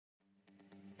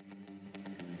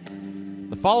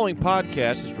The following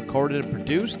podcast is recorded and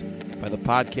produced by the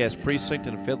Podcast Precinct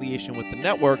in affiliation with the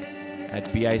network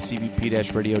at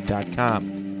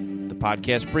bicbp-radio.com. The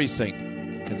Podcast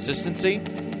Precinct. Consistency,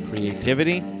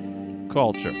 creativity,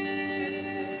 culture.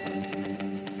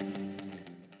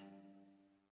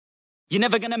 You're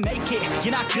never gonna make it,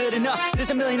 you're not good enough.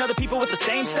 There's a million other people with the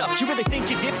same stuff. You really think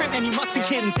you're different? Man, you must be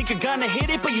kidding. Think you're gonna hit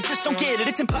it, but you just don't get it.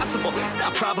 It's impossible, it's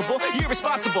not probable, you're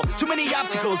irresponsible. Too many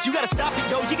obstacles, you gotta stop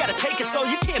it, yo. You gotta take it slow,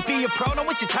 you can't be a pro. Don't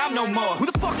waste your time no more. Who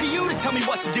the fuck are you to tell me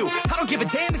what to do? I don't give a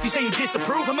damn if you say you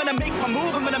disapprove. I'm gonna make my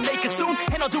move, I'm gonna make it soon.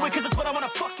 And I'll do it cause it's what I wanna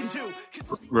fucking do.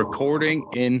 Recording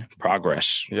in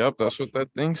progress. Yep, that's what that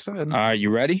thing said. You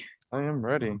ready? I am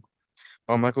ready.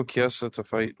 Oh, Michael Chiesa to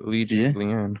fight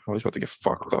Leanne. I was about to get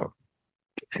fucked up.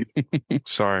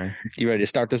 Sorry. You ready to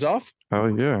start this off? Oh,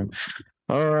 yeah.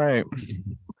 All right.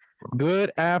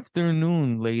 Good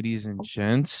afternoon, ladies and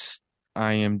gents.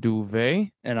 I am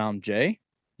Duvet. And I'm Jay.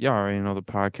 Y'all already know the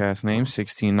podcast name,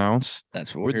 16 Ounce.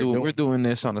 That's what We're doing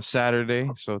this on a Saturday,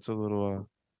 so it's a little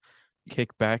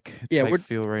kickback. Yeah, we're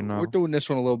feel right now. We're doing this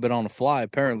one a little bit on the fly,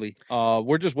 apparently.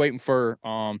 We're just waiting for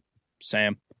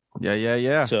Sam.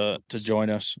 Yeah. To join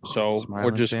us. So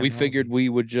Smiling we figured we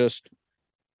would just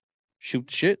shoot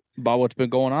the shit about what's been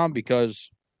going on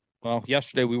because, well,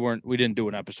 yesterday we didn't do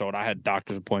an episode. I had a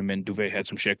doctor's appointment. Duvet had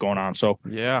some shit going on. So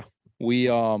yeah, we,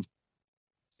 so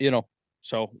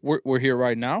we're here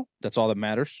right now. That's all that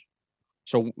matters.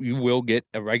 So you will get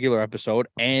a regular episode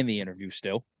and the interview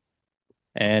still.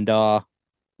 And I'll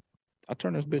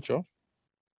turn this bitch off.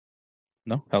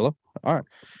 No? Hello? All right.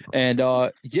 And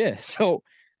yeah, so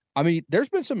I mean, there's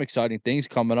been some exciting things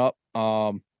coming up,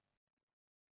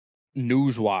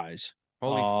 news-wise.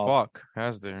 Holy fuck,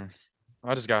 has there?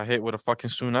 I just got hit with a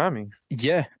fucking tsunami.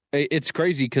 Yeah, it's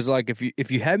crazy because, like,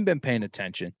 if you haven't been paying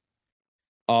attention,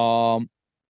 a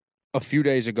few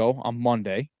days ago on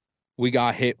Monday, we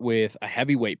got hit with a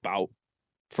heavyweight bout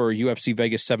for UFC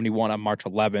Vegas 71 on March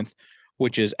 11th,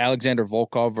 which is Alexander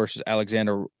Volkov versus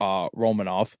Alexander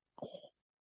Romanov.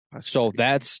 So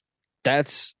that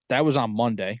was on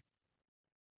Monday.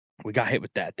 We got hit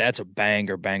with that. That's a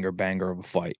banger of a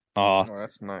fight.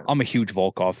 That's nice. I'm a huge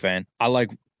Volkov fan. I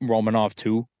like Romanov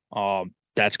too.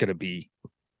 That's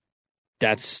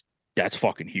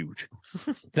fucking huge.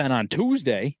 Then on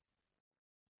Tuesday,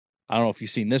 I don't know if you've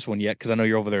seen this one yet because I know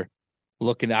you're over there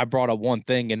looking. I brought up one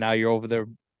thing and now you're over there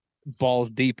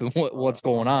balls deep in what's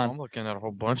going on. I'm looking at a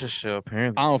whole bunch of shit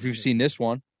apparently. I don't know if you've seen this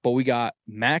one, but we got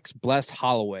Max Blessed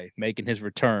Holloway making his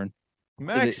return.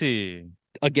 Maxie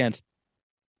against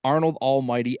Arnold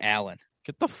Almighty Allen.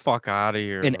 Get the fuck out of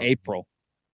here. In April.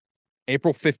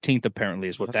 April 15th, apparently,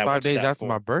 is what That's that was. 5 days after for.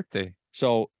 my birthday.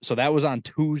 So that was on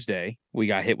Tuesday. We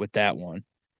got hit with that one.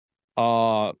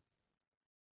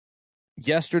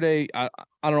 Yesterday, I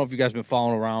don't know if you guys have been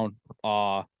following around.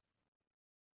 I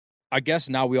guess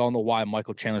now we all know why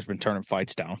Michael Chandler's been turning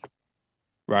fights down.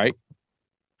 Right?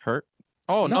 Hurt?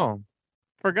 Oh, no.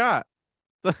 Forgot.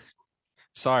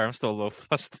 Sorry, I'm still a little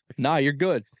flustered. Nah, you're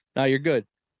good.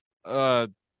 I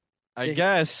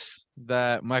guess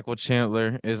that Michael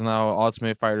Chandler is now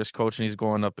Ultimate Fighter's coach and he's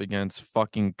going up against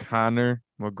fucking Conor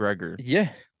McGregor. Yeah.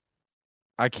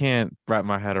 I can't wrap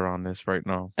my head around this right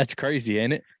now. That's crazy,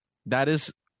 ain't it? That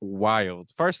is wild.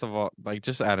 First of all, like,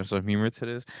 just adding some humor to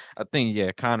this. I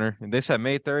think, Conor, they said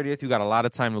May 30th, you got a lot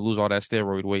of time to lose all that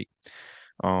steroid weight.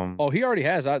 He already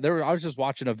has. I was just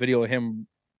watching a video of him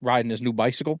riding his new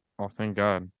bicycle. Oh, thank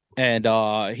God. And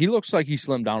he looks like he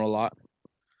slimmed down a lot.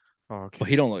 Oh, okay. But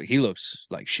he looks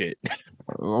like shit.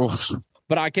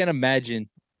 But I can't imagine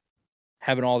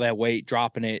having all that weight,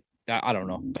 dropping it. I don't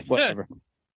know. Whatever.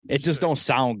 It just don't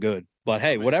sound good. But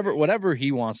hey, whatever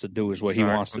he wants to do is what he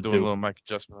wants to do. A little mic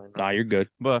adjustment right now. Nah, you're good.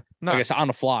 But like I said, on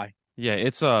the fly. Yeah,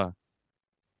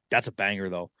 that's a banger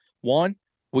though. One,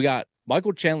 we got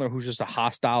Michael Chandler, who's just a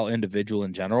hostile individual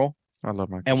in general. I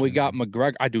love Michael. And we got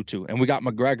McGregor. I do too. And we got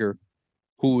McGregor,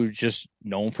 who is just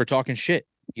known for talking shit.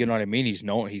 You know what I mean? He's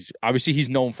known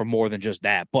for more than just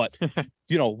that. But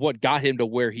what got him to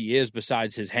where he is,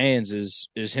 besides his hands, is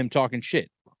him talking shit.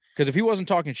 Because if he wasn't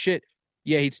talking shit,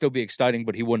 yeah, he'd still be exciting,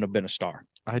 but he wouldn't have been a star.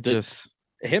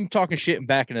 Him talking shit and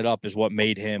backing it up is what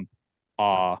made him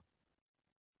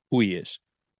who he is.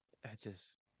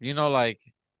 Like,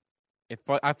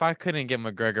 if I couldn't get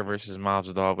McGregor versus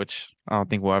Masvidal, which I don't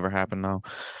think will ever happen now,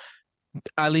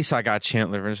 at least I got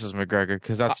Chandler versus McGregor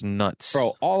because that's nuts.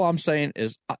 Bro, all I'm saying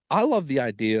is I love the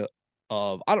idea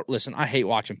of I hate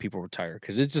watching people retire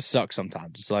because it just sucks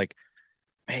sometimes. It's like,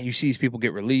 man, you see these people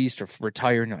get released or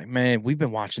retire, and you're like, man, we've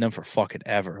been watching them for fucking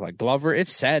ever. Like Glover,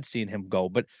 it's sad seeing him go,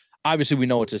 but obviously we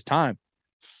know it's his time.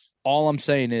 all I'm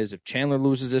saying is if Chandler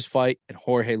loses this fight and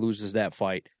Jorge loses that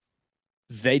fight,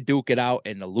 they duke it out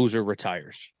and the loser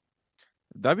retires.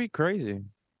 That'd be crazy.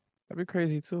 That'd be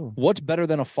crazy too. What's better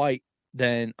than a fight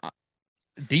than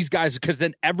these guys? Because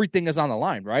then everything is on the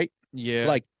line, right? Yeah.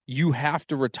 Like, you have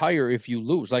to retire if you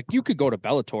lose. Like, you could go to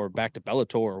Bellator, back to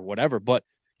Bellator or whatever, but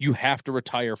you have to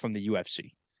retire from the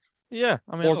UFC. Yeah.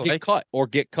 I mean, or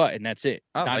get cut, and that's it.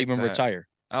 Not like even that. retire.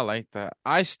 I like that.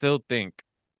 I still think,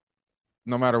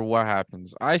 no matter what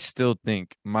happens, I still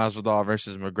think Masvidal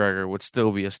versus McGregor would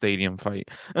still be a stadium fight.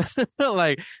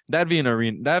 Like, that'd be an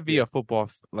arena. That'd be a football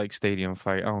like stadium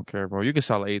fight. I don't care, bro. You can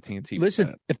sell AT&T.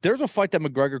 Listen, if there's a fight that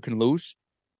McGregor can lose,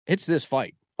 it's this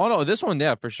fight. Oh no, this one,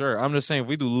 yeah, for sure. I'm just saying, if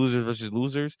we do losers versus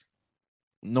losers,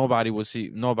 nobody would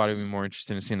be more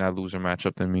interested in seeing that loser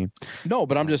matchup than me. No,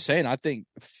 but I'm just saying, I think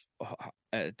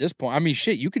at this point, I mean,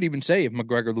 shit, you could even say if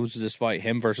McGregor loses this fight,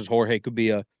 him versus Jorge could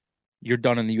be you're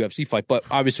done in the UFC fight. But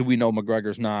obviously, we know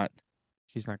McGregor's not.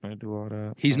 He's not going to do all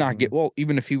that. He's not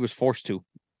even if he was forced to.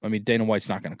 I mean, Dana White's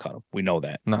not going to cut him. We know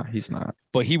that. No, he's not.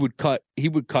 But he would cut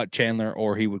Chandler,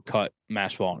 or he would cut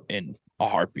Masvidal in a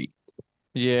heartbeat.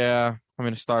 Yeah, I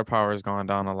mean, the star power has gone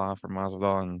down a lot for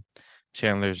Masvidal, and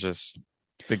Chandler's just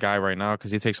the guy right now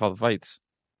because he takes all the fights.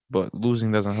 But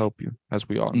losing doesn't help you, as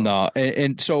we all know. No,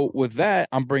 and so with that,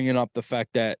 I'm bringing up the fact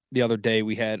that the other day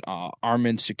we had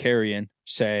Armin Sakarian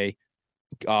say,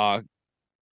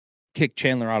 kick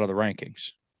Chandler out of the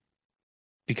rankings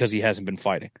because he hasn't been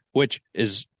fighting, which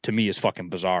is, to me, is fucking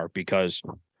bizarre because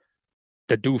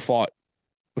the dude fought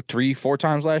 3-4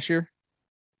 times last year.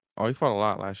 Oh, he fought a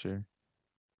lot last year.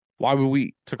 Why would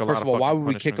we? Why would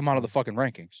we kick punishments. him out of the fucking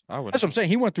rankings? That's what I'm saying.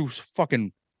 He went through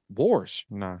fucking wars.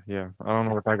 Nah, yeah. I don't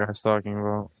know what that guy's talking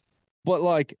about. But,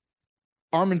 like,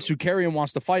 Armin Sakarian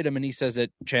wants to fight him, and he says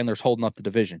that Chandler's holding up the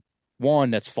division.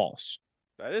 One, that's false.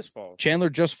 That is false.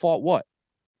 Chandler just fought what?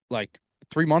 Like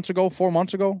 3 months ago, 4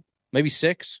 months ago? Maybe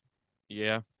 6?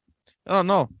 Yeah. I don't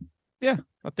know. Yeah.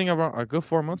 I think about a good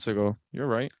 4 months ago. You're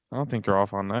right. I don't think you're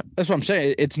off on that. That's what I'm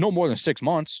saying. It's no more than 6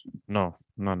 months. No.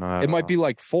 It might be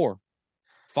like 4,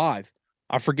 5.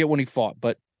 I forget when he fought,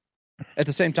 but at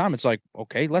the same time, it's like,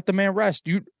 okay, let the man rest.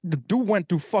 The dude went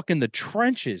through fucking the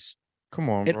trenches. Come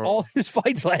on, in bro. all his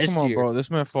fights last year. Come on, bro.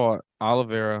 This man fought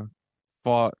Oliveira,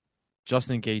 fought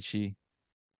Justin Gaethje,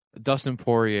 Dustin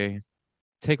Poirier.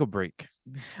 Take a break.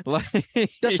 Like,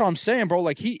 that's what I'm saying, bro.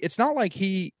 Like, it's not like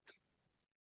he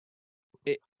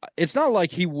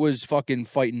was fucking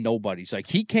fighting nobodies. Like,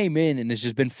 he came in and has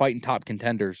just been fighting top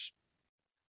contenders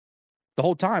the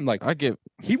whole time. Like,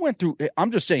 he went through.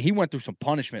 I'm just saying, he went through some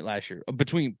punishment last year.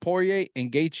 Between Poirier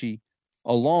and Gaethje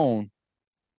alone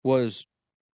is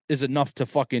enough to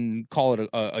fucking call it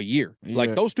a year. Yeah.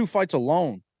 Like, those 2 fights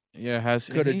alone. Yeah,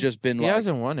 could have just been. He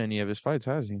hasn't won any of his fights,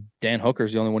 has he? Dan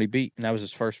Hooker's the only one he beat, and that was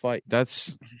his first fight. But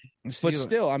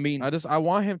still, I mean, I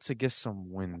want him to get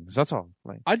some wins. That's all.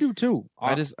 Like, I do too.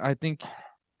 I think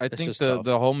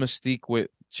the whole mystique with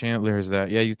Chandler is that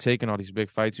you've taken all these big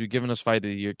fights, you've given us fight of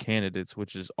the year candidates,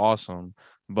 which is awesome,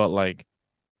 but like,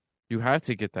 you have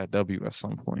to get that W at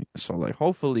some point. So like,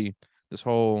 hopefully, this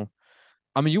whole,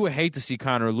 I mean, you would hate to see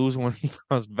Conor lose when he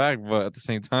comes back, but at the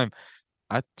same time,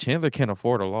 Chandler can't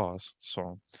afford a loss.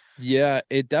 So yeah,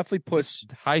 it definitely puts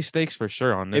high stakes for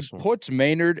sure on this one. It puts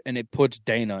Maynard and it puts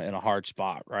Dana in a hard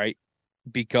spot, right?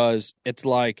 Because it's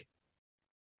like,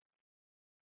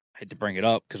 I hate to bring it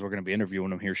up because we're going to be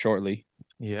interviewing him here shortly.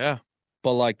 Yeah.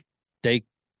 But like, they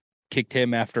kicked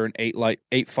him after an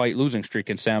 8-fight losing streak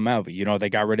in Sam Alvey. You know, they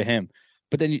got rid of him.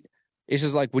 But then it's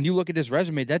just like, when you look at his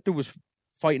resume, that dude was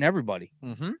fighting everybody.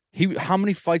 Mm-hmm. How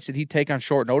many fights did he take on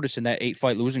short notice in that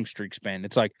 8-fight losing streak span?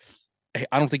 It's like,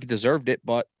 I don't think he deserved it,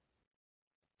 but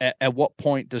at what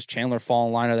point does Chandler fall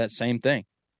in line of that same thing?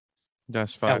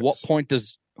 That's facts. At what point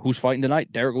who's fighting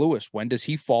tonight? Derek Lewis. When does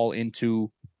he fall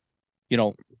into,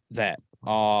 that?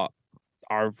 Our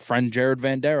friend Jared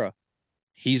Vandera,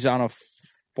 he's on a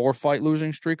 4-fight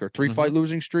losing streak or 3-fight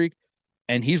losing streak,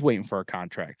 and he's waiting for a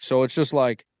contract. So it's just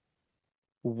like,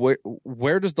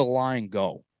 where does the line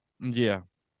go? Yeah.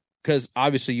 Because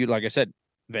obviously, like I said,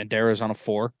 Vandera's on a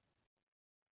 4.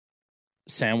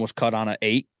 Sam was cut on an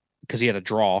 8 because he had a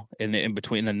draw in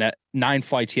between the net. 9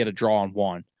 fights, he had a draw on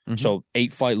 1. Mm-hmm. So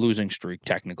 8-fight losing streak,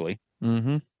 technically.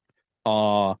 Mm-hmm.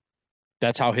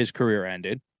 That's how his career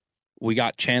ended. We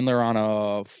got Chandler on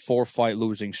a 4-fight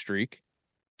losing streak.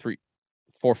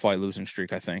 4-fight losing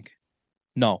streak, I think.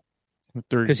 No.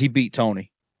 3. Because he beat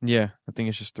Tony. Yeah, I think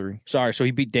it's just 3. Sorry, so he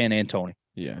beat Dan and Tony.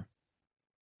 Yeah.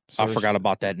 So I forgot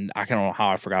about that. I don't know how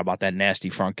I forgot about that nasty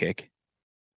front kick.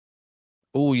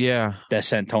 Oh yeah, that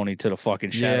sent Tony to the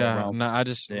fucking shadow realm. No, I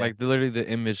just like literally the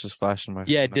image just flashed in my.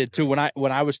 Yeah, it did too. When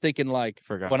I was thinking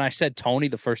Forgot. when I said Tony,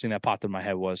 the first thing that popped in my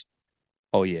head was,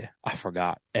 oh yeah, I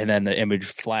forgot. And then the image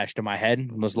flashed in my head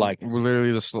and was like, literally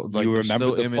you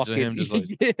remember the image fucking of him just like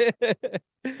that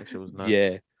shit was nuts.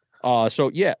 Yeah.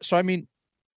 So I mean,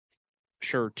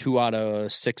 sure, 2 out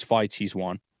of 6 fights he's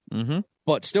won. Mm-hmm.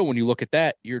 But still, when you look at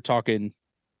that, you're talking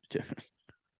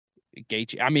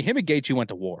Gaethje. I mean, him and Gaethje went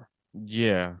to war.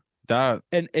 Yeah, that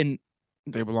and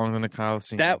they belong in the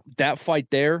Coliseum. That fight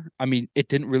there, I mean, it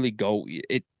didn't really go.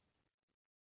 It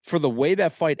for the way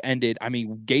that fight ended. I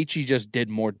mean, Gaethje just did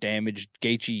more damage.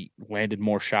 Gaethje landed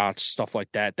more shots, stuff like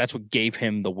that. That's what gave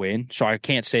him the win. So I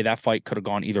can't say that fight could have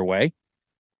gone either way,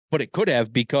 but it could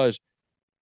have because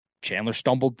Chandler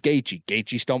stumbled Gaethje.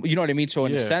 Gaethje stumbled. You know what I mean? So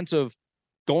in the sense of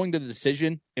going to the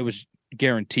decision, it was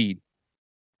guaranteed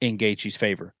in Gaethje's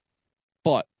favor.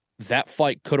 But that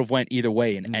fight could have went either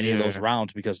way in any of those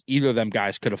rounds because either of them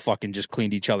guys could have fucking just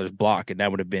cleaned each other's block and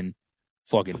that would have been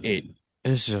fucking it.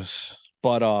 It's just...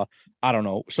 But I don't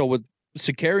know. So with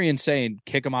Sakarian saying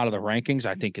kick him out of the rankings,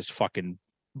 I think is fucking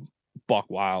buck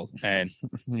wild. And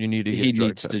he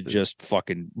needs to just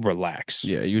fucking relax.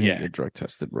 Yeah, you need to get drug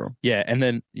tested, bro. Yeah, and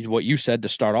then what you said to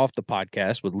start off the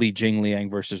podcast with Li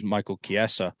Jingliang versus Michael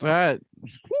Chiesa. That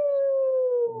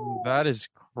is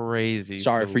crazy.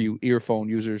 Sorry for you earphone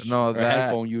users. No,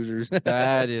 headphone users.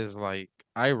 That is like,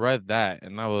 I read that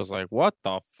and I was like, what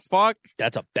the fuck?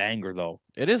 That's a banger, though.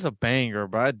 It is a banger,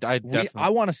 but I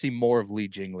want to see more of Li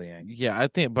Jingliang. Yeah, I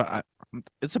think,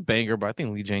 it's a banger, but I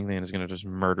think Li Jingliang is going to just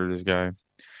murder this guy.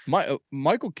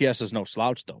 Michael Chiesa is no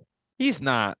slouch, though. He's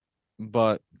not,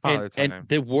 but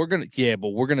we're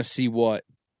gonna see what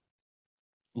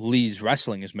Lee's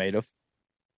wrestling is made of.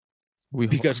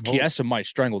 Because Chiesa might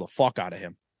strangle the fuck out of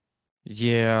him.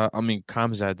 Yeah, I mean,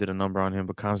 Khamzat did a number on him,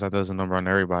 but Khamzat does a number on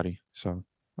everybody. So,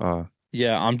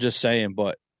 yeah, I'm just saying,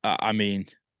 but I mean,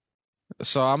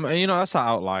 so that's an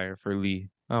outlier for Lee.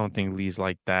 I don't think Lee's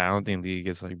like that. I don't think Lee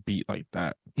gets like beat like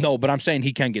that. No, but I'm saying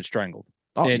he can get strangled.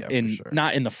 Oh, for sure.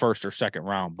 Not in the first or second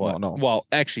round, but no. Well,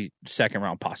 actually, second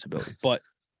round possibility. But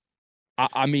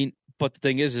I mean, but the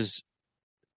thing is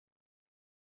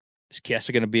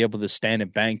Chiesa going to be able to stand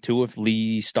and bang too if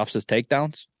Lee stuffs his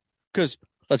takedowns? Because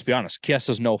let's be honest,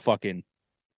 Chiesa's no fucking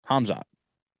Khamzat.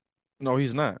 No,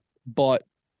 he's not. But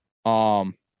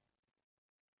I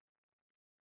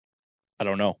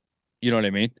don't know. You know what I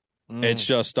mean? It's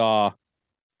just that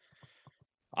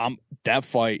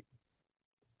fight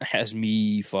has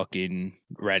me fucking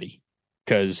ready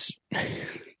because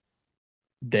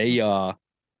they know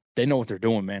what they're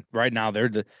doing, man. Right now,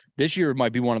 this year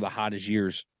might be one of the hottest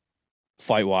years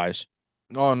fight wise.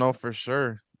 Oh no, for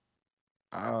sure.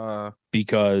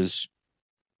 Because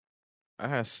I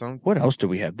had some. What else do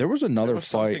we have? There was another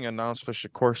fight something announced for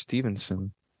Shakur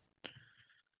Stevenson.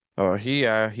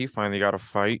 He finally got a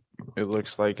fight. It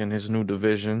looks like in his new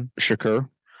division. Shakur.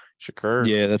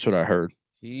 Yeah, that's what I heard.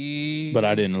 But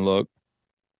I didn't look.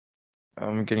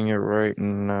 I'm getting it right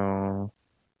now.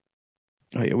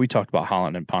 Oh, yeah, we talked about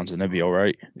Holland and Ponzinibbio,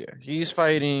 right? Yeah, he's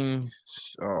fighting.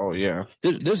 Oh yeah,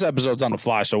 this episode's on the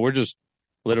fly, so we're just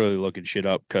literally looking shit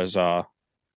up because.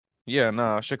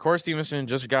 Shakur Stevenson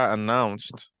just got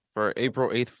announced for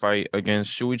April 8th fight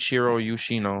against Shuichiro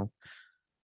Yoshino.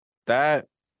 That's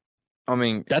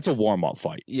a warm-up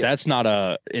fight. Yeah. That's not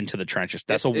a into the trenches.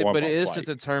 That's a warm-up fight. But it is to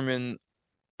determine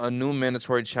a new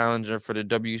mandatory challenger for the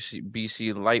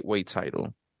WBC lightweight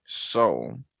title.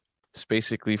 So it's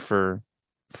basically for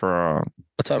a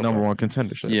number one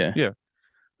contendership. Yeah.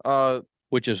 Yeah.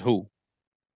 Which is who?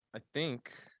 I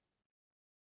think.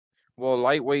 Well,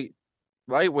 lightweight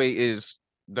is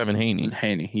Devin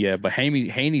Haney. Yeah, but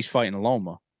Haney's fighting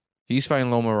Loma. He's fighting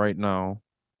Loma right now.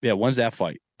 Yeah, when's that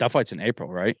fight? That fight's in April,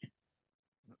 right?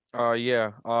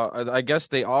 Yeah. I guess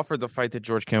they offered the fight to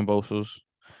George Kambosos,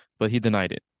 but he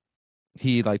denied it.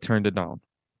 He turned it down.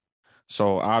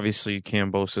 So obviously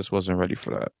Kambosos wasn't ready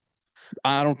for that.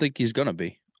 I don't think he's gonna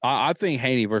be. I think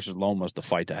Haney versus Loma is the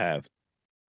fight to have,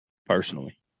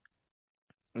 personally.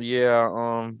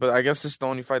 Yeah. But I guess it's the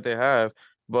only fight they have.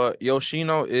 But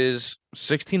Yoshino is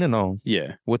 16-0.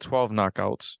 Yeah, with 12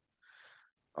 knockouts.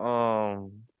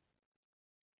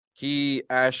 He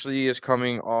actually is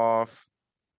coming off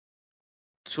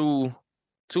two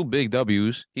big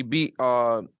W's. He beat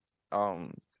Masayuki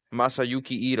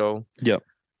Ito. Yep.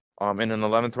 In an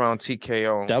 11th round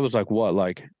TKO. That was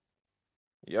what?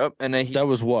 Yep. And then that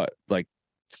was what?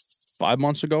 5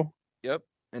 months ago? Yep.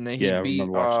 And then he beat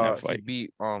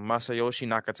Masayoshi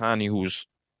Nakatani, who's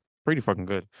pretty fucking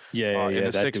good. Yeah, in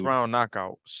the 6th round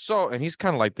knockout. So, and he's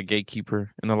kind of like the gatekeeper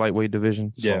in the lightweight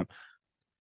division. So,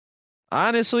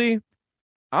 Honestly,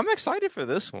 I'm excited for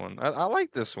this one. I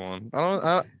like this one.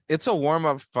 It's a warm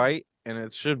up fight, and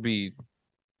it should be.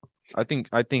 I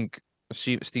think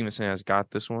Stevenson has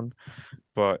got this one,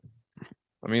 but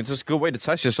I mean, it's just a good way to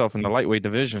test yourself in the lightweight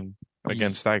division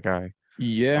against that guy.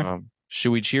 Yeah.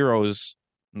 Shuichiro's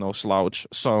no slouch.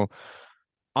 So,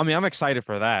 I mean, I'm excited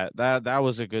for that. That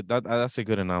was a good that's a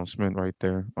good announcement right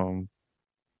there.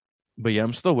 But yeah,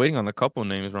 I'm still waiting on a couple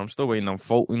names. I'm still waiting on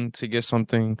Fulton to get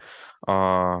something.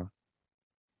 Wait,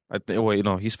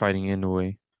 no, he's fighting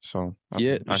Inoue, so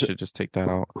I should just take that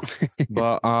out.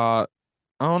 But I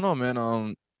don't know,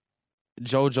 man.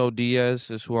 Jojo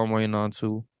Diaz is who I'm waiting on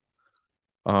too.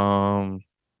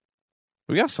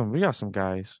 We got some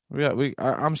guys.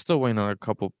 I'm still waiting on a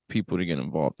couple people to get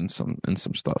involved in some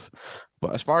stuff.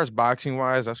 But as far as boxing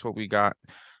wise, that's what we got.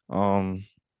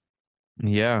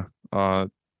 Yeah.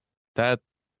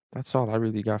 That's all I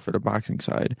really got for the boxing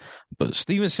side. But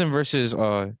Stevenson versus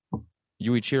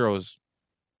Yuichiro's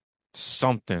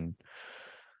something.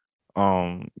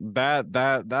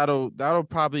 That'll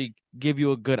probably give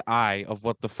you a good eye of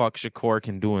what the fuck Shakur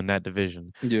can do in that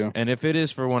division. Yeah. And if it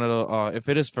is for if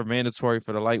it is for mandatory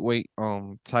for the lightweight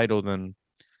title, then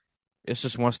it's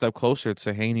just one step closer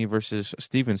to Haney versus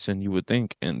Stevenson, you would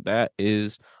think. And that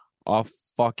is a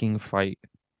fucking fight.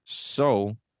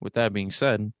 So, with that being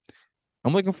said,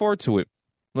 I'm looking forward to it.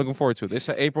 They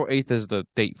said April 8th is the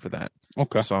date for that.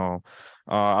 Okay. So,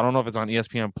 I don't know if it's on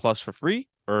ESPN Plus for free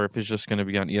or if it's just going to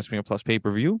be on ESPN Plus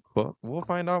pay-per-view, but we'll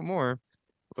find out more.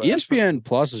 But ESPN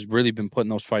Plus has really been putting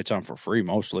those fights on for free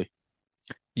mostly.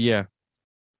 Yeah.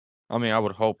 I mean, I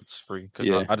would hope it's free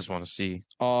because I just want to see.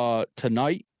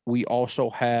 Tonight, we also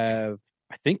have,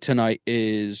 I think tonight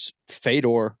is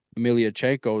Fedor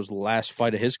Emelianenko's last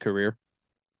fight of his career.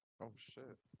 Oh,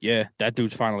 shit. Yeah, that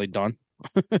dude's finally done.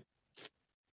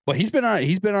 But he's been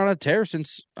on a tear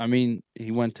since, I mean,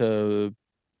 he went to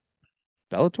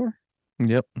Bellator.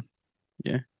 Yep.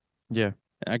 Yeah. Yeah.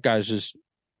 That guy's just,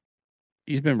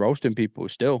 he's been roasting people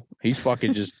still. He's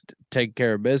fucking just taking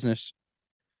care of business.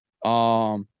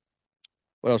 What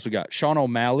else we got? Sean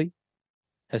O'Malley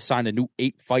has signed a new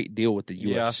 8-fight deal with the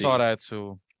UFC. Yeah, I saw that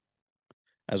too.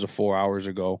 As of 4 hours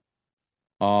ago.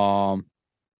 So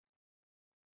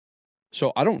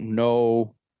I don't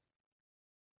know.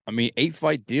 I mean,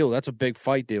 8-fight deal, that's a big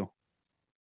fight deal.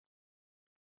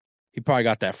 He probably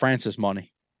got that Francis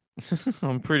money.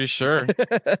 I'm pretty sure.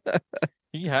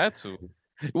 He had to.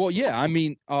 Well, yeah, I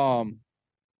mean, one,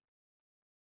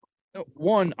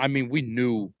 I mean, we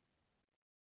knew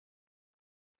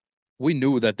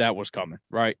that was coming,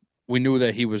 right? We knew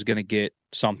that he was going to get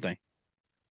something.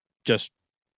 Just,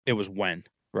 it was when,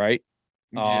 right?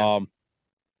 Yeah.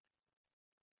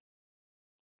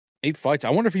 8 fights. I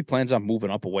wonder if he plans on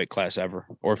moving up a weight class ever,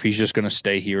 or if he's just going to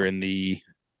stay here in the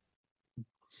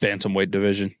bantamweight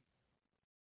division.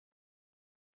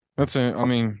 I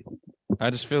mean, I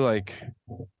just feel like,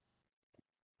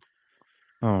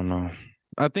 I don't know.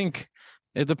 I think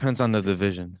it depends on the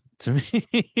division to me.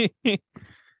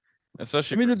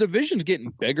 Especially, I mean, the division's getting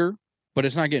bigger, but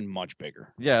it's not getting much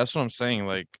bigger. Yeah, that's what I'm saying.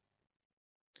 Like,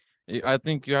 I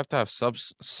think you have to have some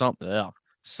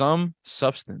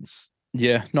substance.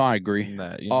 Yeah, no, I agree. In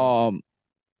that, you know?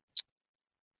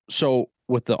 So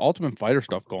with the Ultimate Fighter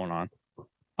stuff going on,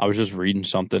 I was just reading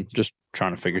something, just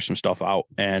trying to figure some stuff out,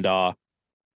 and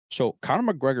so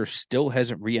Conor McGregor still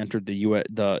hasn't re-entered the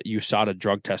USADA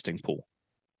drug testing pool,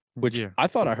 which I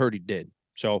thought I heard he did.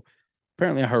 So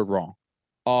apparently I heard wrong.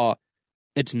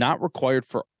 It's not required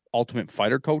for Ultimate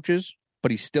Fighter coaches,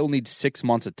 but he still needs 6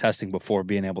 months of testing before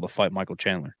being able to fight Michael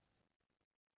Chandler.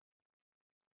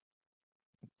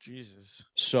 Jesus.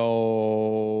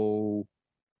 So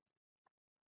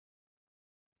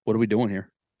what are we doing here?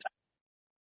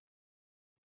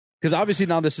 Because obviously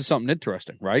now this is something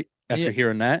interesting, right? After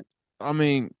hearing that. I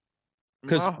mean,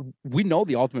 because we know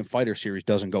the Ultimate Fighter series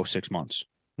doesn't go 6 months.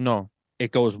 No.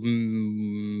 It goes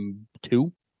 2.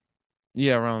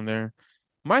 Yeah, around there.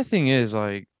 My thing is,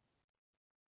 like,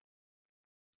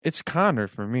 it's Conor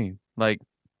for me. Like,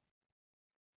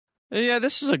 yeah,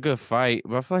 this is a good fight,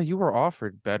 but I feel like you were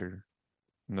offered better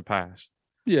in the past.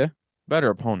 Yeah. Better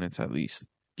opponents, at least.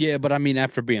 Yeah, but I mean,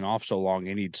 after being off so long,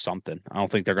 he needs something. I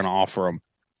don't think they're going to offer him.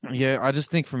 Yeah, I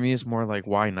just think for me, it's more like,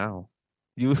 why now?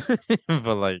 But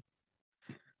like,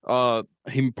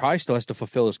 he probably still has to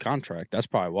fulfill his contract. That's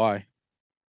probably why.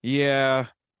 Yeah.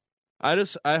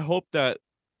 I hope that,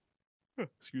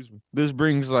 excuse me, this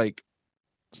brings like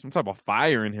some type of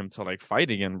fire in him to like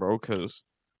fight again, bro. Because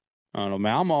I don't know,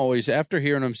 man. I'm always, after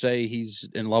hearing him say he's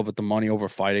in love with the money over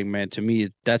fighting, man, to me,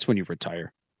 that's when you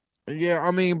retire. Yeah,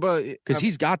 I mean, but because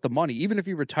he's got the money. Even if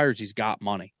he retires, he's got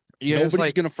money. Yeah,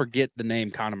 Nobody's gonna forget the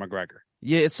name Conor McGregor.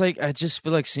 Yeah, it's like I just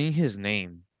feel like seeing his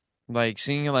name, like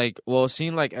seeing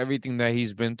everything that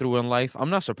he's been through in life. I'm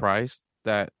not surprised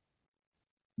that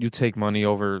you take money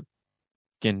over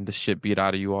getting the shit beat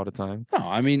out of you all the time. No,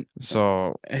 I mean,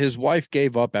 So his wife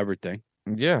gave up everything.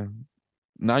 yeah,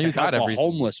 now you got everything. A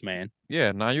homeless man.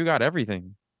 Yeah, now you got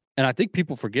everything. And I think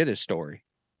people forget his story.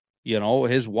 You know,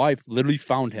 his wife literally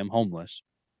found him homeless.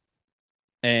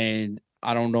 And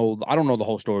I don't know the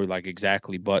whole story like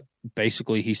exactly, but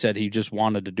basically he said he just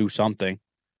wanted to do something.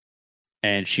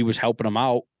 And she was helping him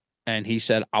out. And he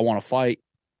said, I want to fight.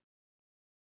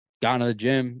 Got into the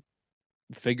gym,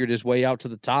 figured his way out to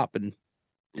the top. And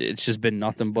it's just been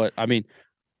nothing but, I mean,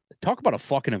 talk about a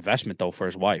fucking investment, though, for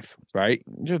his wife, right?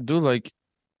 Yeah, dude, like,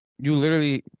 you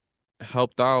literally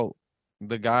helped out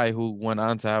the guy who went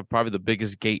on to have probably the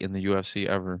biggest gate in the UFC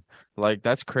ever. Like,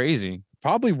 that's crazy.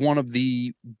 Probably one of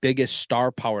the biggest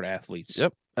star-powered athletes.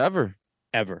 Yep, ever,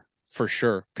 for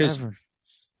sure. Because,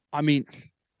 I mean,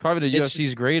 probably the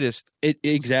UFC's greatest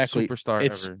exactly superstar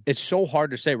ever. It's so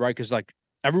hard to say, right? Because, like,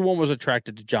 everyone was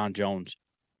attracted to John Jones,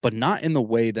 but not in the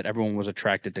way that everyone was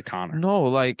attracted to Conor. No,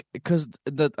 like, because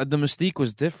the mystique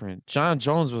was different. John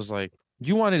Jones was like,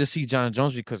 you wanted to see John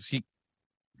Jones because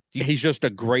he's just a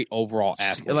great overall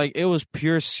athlete. Like, it was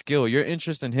pure skill. Your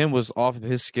interest in him was off of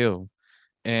his skill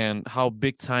and how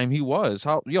big time he was.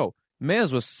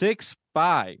 Mans was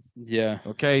 6'5". Yeah.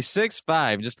 Okay,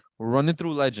 6'5", just running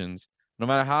through legends. No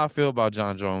matter how I feel about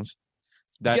John Jones.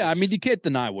 I mean, you can't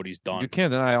deny what he's done. You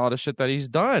can't deny all the shit that he's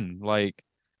done. Like,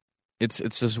 it's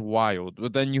just wild.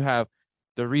 But then you have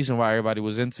the reason why everybody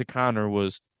was into Conor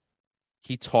was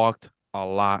he talked a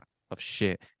lot of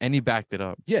shit and he backed it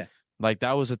up. Yeah. Like,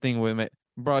 that was the thing with him.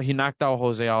 Bro, he knocked out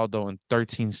Jose Aldo in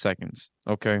 13 seconds.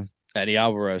 Okay. Eddie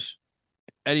Alvarez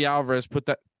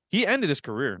he ended his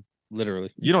career.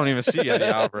 Literally. You don't even see Eddie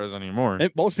Alvarez anymore.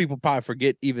 And most people probably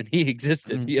forget even he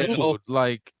existed. Dude,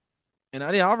 like, and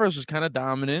Eddie Alvarez was kind of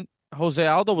dominant. Jose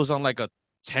Aldo was on like a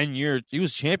 10-year, he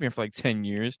was champion for like 10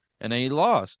 years, and then he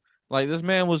lost. Like, this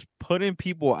man was putting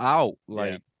people out.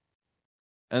 Like,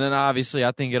 and then obviously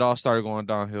I think it all started going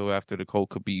downhill after the Cole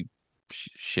Khabib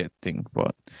shit thing.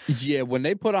 But yeah, when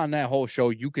they put on that whole show,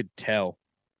 you could tell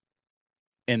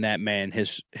in that man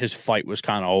his fight was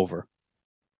kind of over.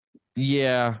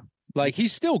 Yeah. Like,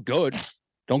 he's still good.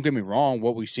 Don't get me wrong.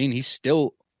 What we've seen, he's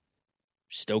still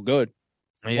good.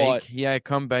 Yeah, he had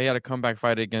a comeback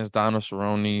fight against Donald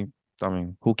Cerrone. I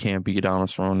mean, who can't beat Donald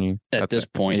Cerrone at this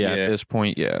point? Yeah, at this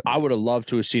point, yeah. I would have loved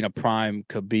to have seen a prime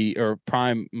Khabib or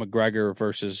prime McGregor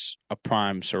versus a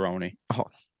prime Cerrone. Oh,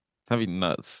 that'd be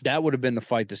nuts. That would have been the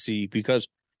fight to see because,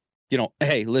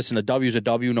 hey, listen, a W's a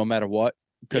W no matter what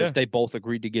because they both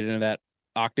agreed to get into that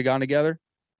octagon together.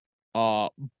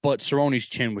 But Cerrone's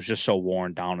chin was just so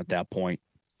worn down at that point.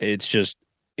 It's just,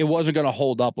 it wasn't going to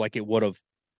hold up like it would have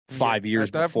 5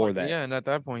 years before that. Yeah, and at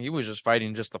that point, he was just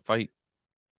fighting just to fight.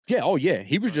 Yeah, oh yeah,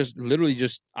 he was just literally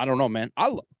just, I don't know, man.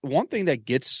 One thing that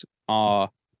gets me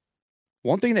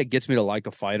to like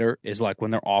a fighter is like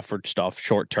when they're offered stuff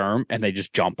short term and they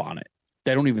just jump on it.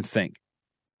 They don't even think.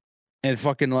 And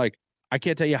fucking like, I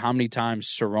can't tell you how many times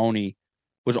Cerrone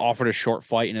was offered a short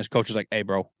fight and his coach was like, "Hey,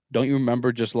 bro, don't you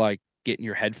remember just like getting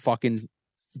your head fucking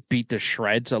beat to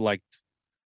shreds at like,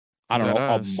 I don't know,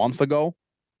 a month ago?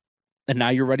 And now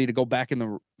you're ready to go back in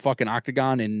the fucking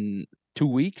octagon in 2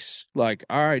 weeks? Like,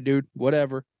 all right, dude,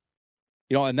 whatever."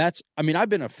 And that's, I mean, I've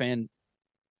been a fan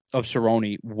of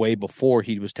Cerrone way before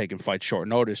he was taking fights short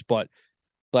notice, but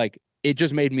like, it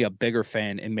just made me a bigger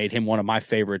fan and made him one of my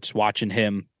favorites watching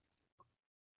him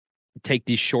take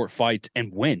these short fights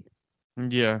and win.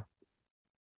 Yeah.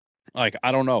 Like,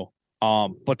 I don't know.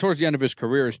 But towards the end of his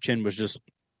career, his chin was just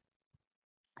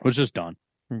done.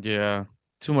 Yeah.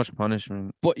 Too much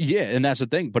punishment. But yeah, and that's the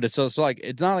thing. But it's like,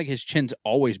 it's not like his chin's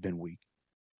always been weak.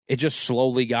 It just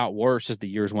slowly got worse as the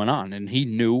years went on. And he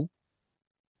knew,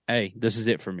 hey, this is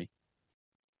it for me.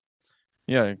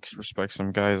 Yeah, I respect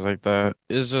some guys like that.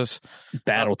 It's just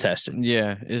battle tested.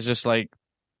 Yeah, it's just like,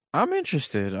 I'm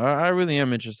interested. I really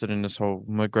am interested in this whole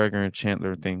McGregor and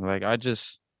Chandler thing. Like, I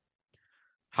just,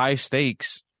 high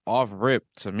stakes off rip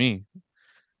to me.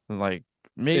 Like,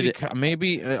 maybe,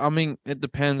 I mean, it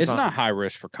depends. It's not high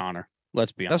risk for Conor.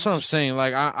 Let's be honest. That's what I'm saying.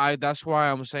 Like, I that's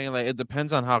why I'm saying, like, it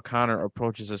depends on how Conor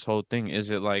approaches this whole thing. Is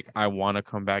it like, I want to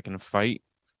come back and fight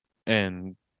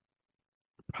and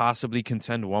possibly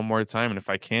contend one more time, and if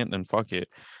I can't, then fuck it.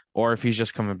 Or if he's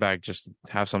just coming back just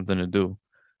to have something to do.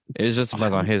 It just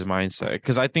depends on his mindset.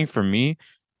 Because I think for me,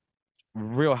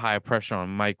 real high pressure on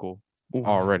Michael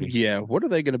already. Yeah. What are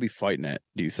they going to be fighting at,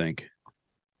 do you think?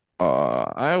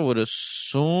 I would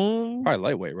assume Probably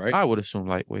lightweight, right? I would assume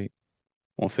lightweight.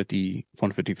 150,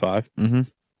 155. Mm-hmm.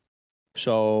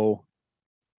 So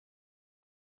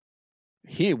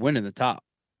he ain't winning the top.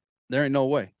 There ain't no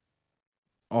way.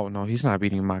 Oh no, he's not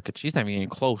beating Makic. He's not even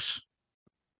close.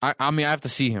 I mean, I have to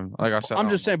see him. Like I said, I'm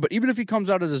just saying. But even if he comes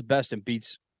out at his best and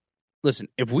beats, listen,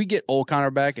 if we get old Connor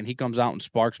back and he comes out and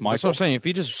sparks Michael, that's what I'm saying. If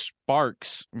he just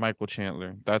sparks Michael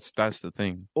Chandler, that's the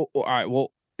thing. all right.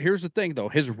 Well, here's the thing though.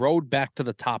 His road back to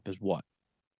the top is what?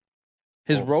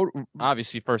 His road,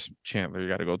 obviously, first Chandler, you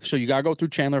got to go through. So you got to go through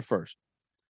Chandler first.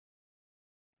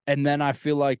 And then I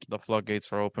feel like the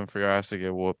floodgates are open for your ass to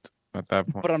get whooped at that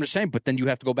point. But I'm just saying, but then you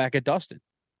have to go back at Dustin.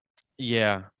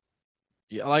 Yeah.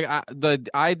 Like the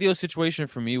ideal situation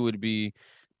for me would be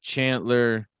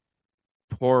Chandler,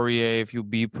 Poirier. If you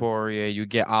beat Poirier, you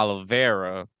get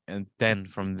Oliveira. And then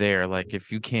from there, like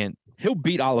if you can't. He'll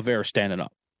beat Oliveira standing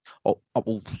up. I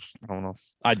don't know.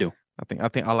 I do. I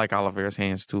think I like Oliveira's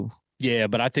hands too. Yeah,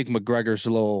 but I think McGregor's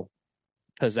a little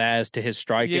pizzazz to his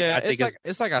striking. Yeah, I think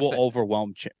it's like I will said.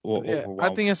 overwhelm. I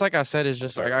think it's like I said. It's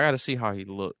just like I got to see how he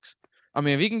looks. I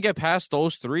mean, if he can get past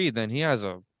those three, then he has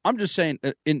a. I'm just saying,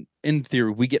 in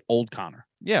theory, we get old Connor.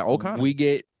 Yeah, old Connor. We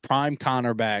get prime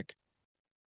Connor back.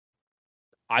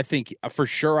 I think for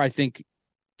sure. I think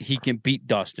he can beat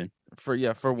Dustin for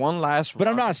one last. But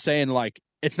I'm not saying like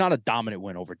it's not a dominant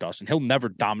win over Dustin. He'll never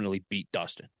dominantly beat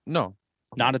Dustin. No,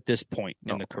 not at this point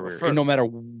in the career. And no matter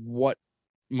what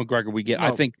McGregor we get,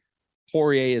 I think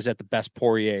Poirier is at the best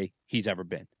Poirier he's ever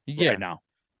been. Right now.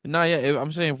 No, yeah.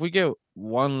 I'm saying if we get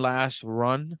one last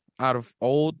run out of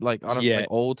old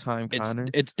time Connor,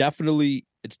 it's definitely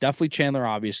Chandler.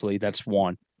 Obviously, that's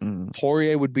one.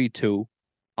 Poirier would be 2.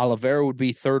 Oliveira would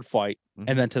be 3rd fight,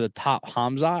 and then to the top,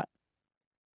 Hamzat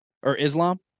or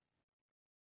Islam.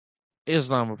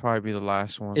 Islam would probably be the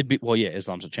last one.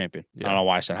 Islam's a champion. Yeah. I don't know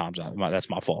why I said Hamzat. That's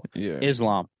my fault. Yeah,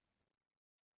 Islam.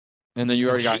 And then you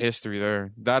already got history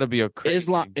there. That'd be a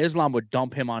crazy... Islam would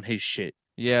dump him on his shit.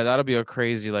 Yeah, that'd be a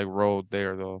crazy road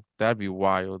there though. That'd be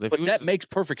wild. But that makes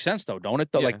perfect sense though, don't it?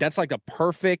 Though, yeah. That's like a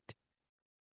perfect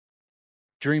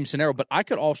dream scenario. But I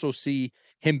could also see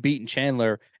him beating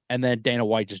Chandler and then Dana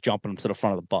White just jumping him to the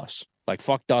front of the bus. Like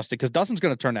fuck Dustin, because Dustin's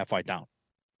going to turn that fight down.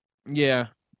 Yeah,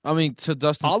 I mean to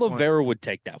Dustin's Oliveira would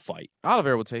take that fight.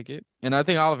 Oliveira would take it, and I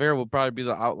think Oliveira will probably be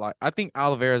the outlier. I think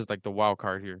Oliveira is like the wild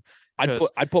card here.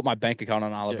 I'd put my bank account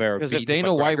on Oliveira. Because if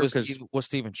Dana White was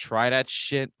to even try that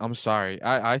shit, I'm sorry.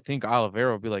 I think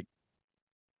Oliveira would be like,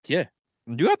 yeah,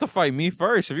 you have to fight me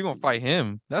first if you're gonna fight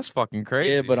him. That's fucking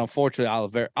crazy. Yeah, but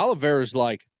unfortunately, Oliveira's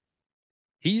like,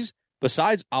 he's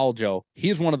besides Aljo,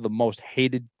 he's one of the most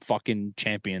hated fucking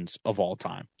champions of all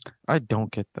time. I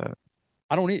don't get that.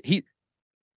 I don't. He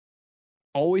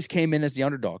always came in as the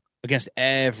underdog against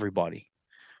everybody.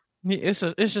 It's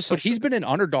just. But he's been an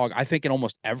underdog, I think, in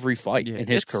almost every fight in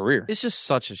his career. It's just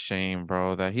such a shame,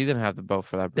 bro, that he didn't have the belt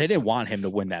for that. They didn't want him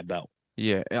to win that belt.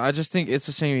 Yeah, I just think it's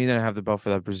a shame he didn't have the belt for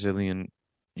that Brazilian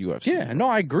UFC. Yeah, no,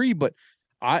 I agree, but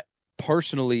I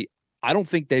personally, I don't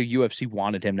think the UFC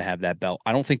wanted him to have that belt.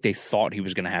 I don't think they thought he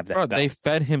was going to have that belt. They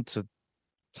fed him to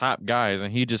top guys,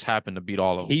 and he just happened to beat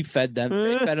all of them. He fed them.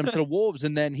 They fed him to the wolves,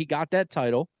 and then he got that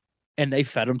title. And they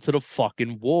fed him to the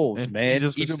fucking wolves, man.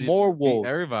 Even more wolves.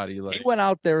 Everybody. He went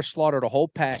out there, slaughtered a whole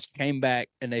pack, came back,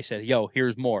 and they said, yo,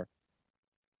 here's more.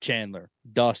 Chandler,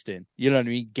 Dustin, you know what I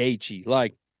mean? Gaethje.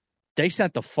 Like, they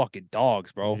sent the fucking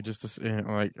dogs, bro.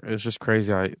 It's just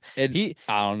crazy. I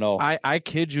don't know. I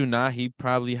kid you not, he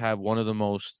probably had one of the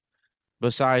most,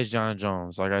 besides John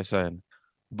Jones, like I said.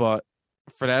 But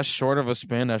for that short of a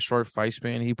span, that short fight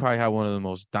span, he probably had one of the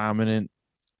most dominant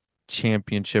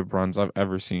championship runs I've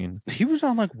ever seen. He was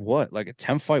on like a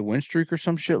 10-fight win streak or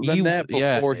some shit like that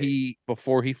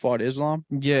before he fought Islam.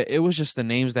 Yeah, it was just the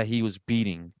names that he was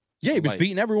beating. Yeah, he was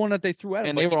beating everyone that they threw at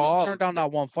him. And they were all turned down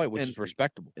that one fight, which is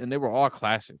respectable. And they were all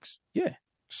classics. Yeah.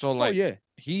 So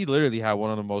he literally had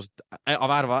one of the most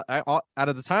out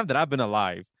of the time that I've been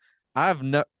alive.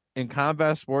 In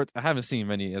combat sports, I haven't seen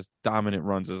many as dominant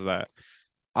runs as that.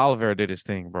 Oliveira did his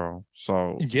thing, bro.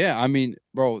 So yeah, I mean,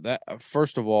 bro, that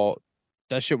first of all,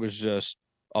 that shit was just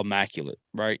immaculate,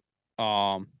 right?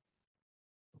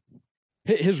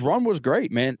 His run was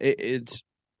great, man. It's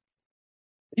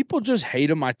people just hate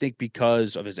him, I think,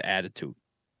 because of his attitude.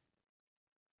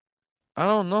 I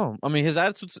don't know. I mean, his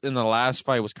attitude in the last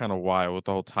fight was kind of wild with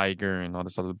the whole tiger and all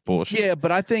this other bullshit. Yeah,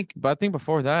 but I think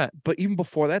before that, even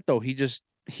before that though, he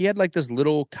had like this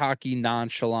little cocky,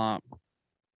 nonchalant.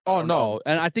 Oh no!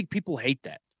 And I think people hate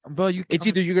that. But it's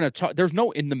either you're gonna talk. There's no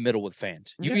in the middle with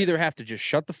fans. You either have to just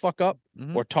shut the fuck up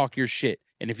or talk your shit.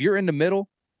 And if you're in the middle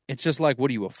It's just like, what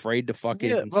are you afraid to fucking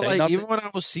Yeah, but say like nothing? even when I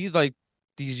would see like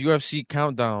these UFC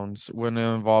countdowns when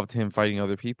it involved him fighting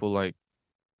other people, like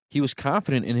he was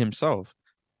confident in himself,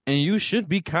 and you should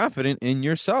be confident in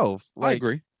yourself. I Like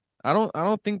agree. I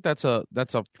don't think that's a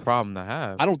problem to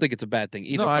have. I don't think it's a bad thing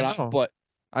either. No, I but know. but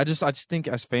I just think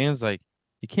as fans, like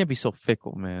you can't be so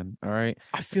fickle, man. All right.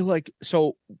 I feel like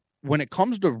so when it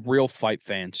comes to real fight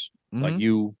fans, like Mhm.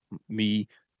 you, me,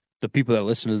 the people that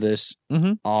listen to this,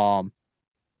 Mhm.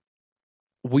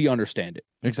 we understand it.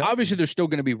 Exactly. Obviously, there's still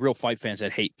going to be real fight fans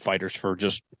that hate fighters for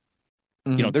just,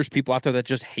 Mhm. there's people out there that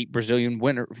just hate Brazilian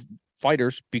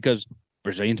fighters because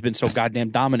Brazilian's been so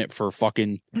goddamn dominant for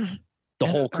fucking the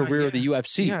whole career of the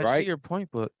UFC, yeah, I right? see your point,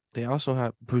 but they also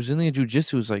have Brazilian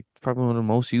Jiu-Jitsu is like probably one of the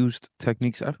most used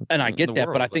techniques ever. And I in get the that,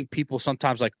 but world. I think people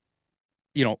sometimes like,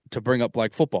 to bring up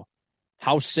like football,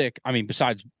 how sick, I mean,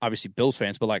 besides obviously Bills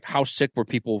fans, but like how sick were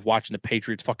people watching the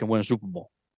Patriots fucking win a Super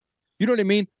Bowl? You know what I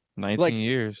mean? 19 like,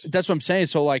 years. That's what I'm saying.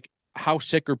 So like, how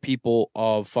sick are people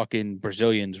of fucking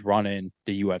Brazilians running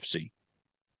the UFC?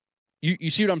 You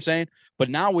see what I'm saying? But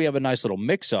now we have a nice little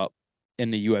mix up in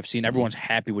the UFC, and everyone's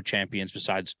happy with champions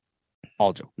besides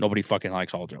Aljo. Nobody fucking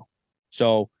likes Aljo.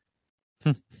 So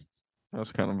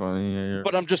That's kind of funny. Yeah.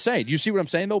 but I'm just saying, you see what I'm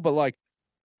saying though? But like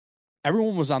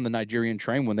everyone was on the Nigerian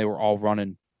train when they were all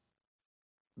running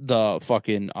the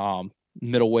fucking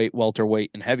middleweight,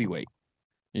 welterweight, and heavyweight.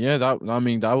 Yeah, that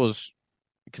was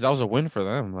because that was a win for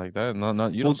them. Like that,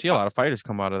 not you don't see a lot of fighters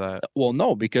come out of that. Well,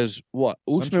 no, because Usman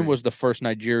Country. was the first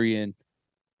Nigerian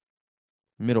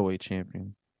middleweight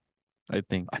champion. I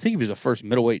think he was the first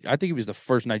middleweight. I think he was the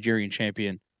first Nigerian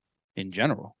champion in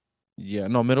general. Yeah,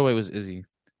 no, middleweight was Izzy.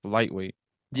 Lightweight.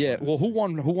 Yeah, well, who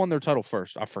won their title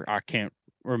first? I can't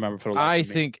remember for the life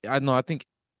of me.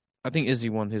 I think Izzy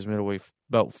won his middleweight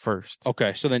belt first.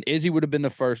 Okay, so then Izzy would have been the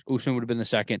first, Usman would have been the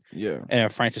second, Yeah,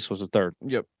 and Francis was the third.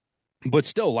 Yep. But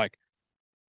still, like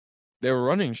they were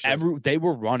running shit. They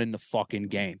were running the fucking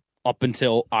game up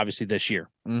until obviously this year.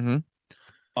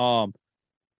 Mm-hmm.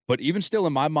 But even still,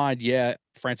 in my mind, yeah,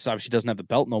 Francis obviously doesn't have the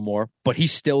belt no more, but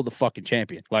he's still the fucking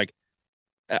champion. Like,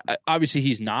 obviously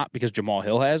he's not because Jamal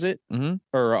Hill has it. Mm-hmm.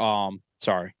 Or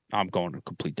sorry, I'm going to a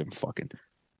complete different fucking.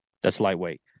 That's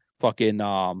lightweight. Fucking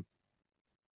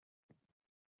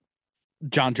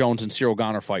John Jones and Cyril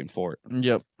Gane are fighting for it.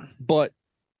 Yep. But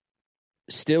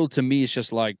still, to me, it's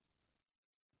just like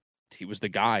he was the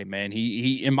guy, man.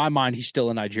 He in my mind, he's still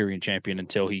a Nigerian champion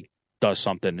until he does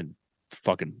something and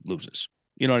fucking loses.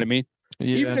 You know what I mean?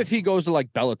 Yeah. Even if he goes to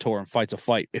like Bellator and fights a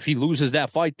fight, if he loses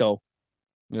that fight, though.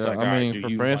 Yeah, like, I mean,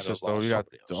 right, for Francis though, you got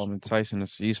Tyson.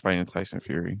 He's fighting Tyson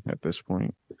Fury at this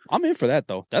point. I'm in for that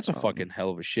though. That's a fucking hell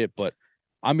of a shit. But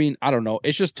I mean, I don't know.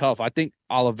 It's just tough. I think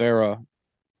Oliveira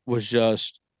was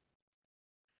just.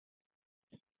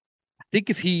 I think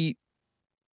if he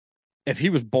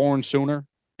was born sooner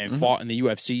and fought in the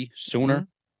UFC sooner,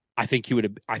 I think he would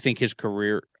have. I think his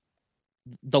career,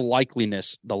 the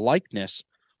likeness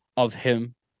of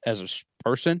him as a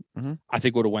person, I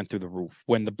think would have went through the roof.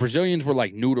 When the Brazilians were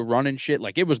like new to running shit,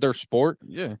 like it was their sport.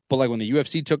 Yeah. But like when the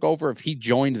UFC took over, if he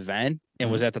joined then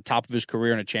and was at the top of his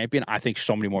career and a champion, I think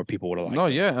so many more people would have liked him. No,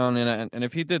 yeah, and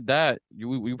if he did that,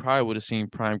 we probably would have seen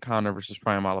Prime Conor versus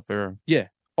Prime Oliveira. Yeah.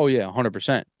 Oh yeah,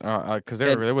 100%. Because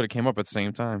they would have came up at the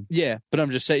same time. Yeah, but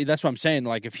I'm just saying that's what I'm saying.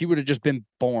 Like if he would have just been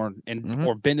born and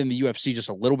or been in the UFC just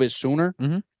a little bit sooner,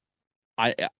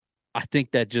 I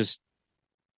think that just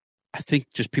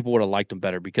people would have liked him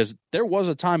better because there was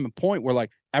a time and point where like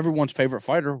everyone's favorite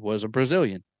fighter was a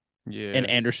Brazilian. Yeah. And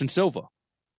Anderson Silva.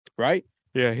 Right?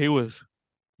 Yeah, he was.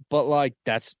 But like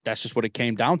that's just what it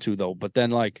came down to though. But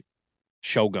then like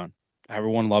Shogun.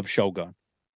 Everyone loved Shogun.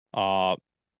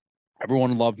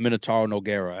 Everyone loved Minotauro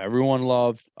Nogueira.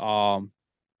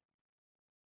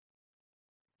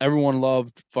 Everyone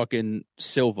loved fucking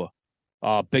Silva.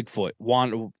 Bigfoot.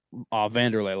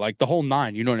 Vanderlei. Like the whole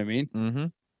nine, you know what I mean? Mm-hmm.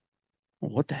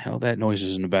 What the hell? That noise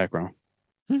is in the background.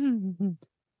 I don't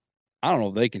know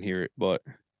if they can hear it, but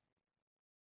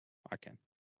I can.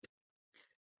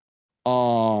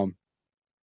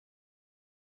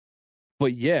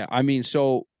 But yeah, I mean,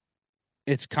 so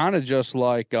it's kind of just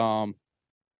like I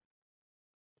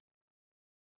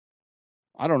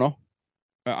don't know.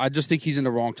 I just think he's in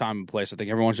the wrong time and place. I think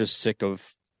everyone's just sick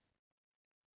of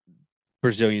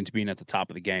Brazilians being at the top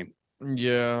of the game.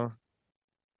 Yeah.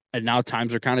 And now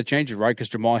times are kind of changing, right? Because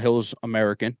Jamal Hill's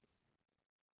American,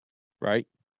 right?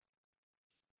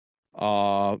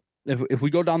 If we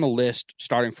go down the list,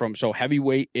 starting from, so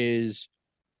heavyweight is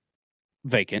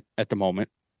vacant at the moment.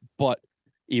 But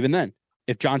even then,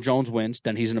 if John Jones wins,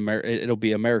 then he's it'll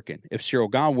be American. If Cyril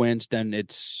Gane wins, then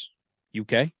it's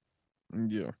UK.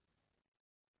 Yeah.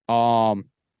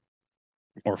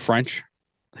 Or French.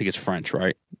 I think it's French,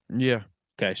 right? Yeah.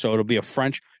 Okay, so it'll be a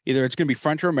French. Either it's going to be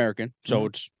French or American, so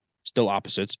it's still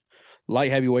opposites.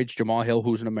 Light heavyweights, Jamal Hill,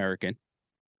 who's an American.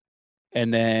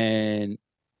 And then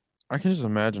I can just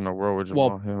imagine a world where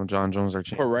Jamal Hill and John Jones are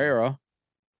champions. Pereira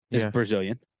is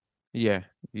Brazilian. Yeah.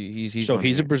 He's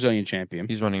a Brazilian champion.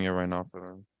 He's running it right now for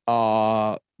them.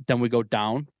 Then we go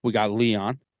down. We got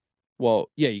Leon. Well,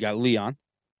 yeah, you got Leon,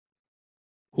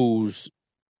 who's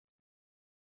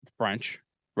French,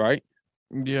 right?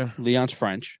 Yeah. Leon's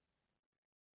French.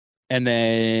 And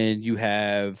then you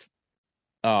have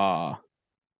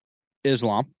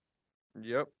Islam.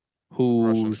 Yep.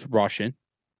 Who's Russian.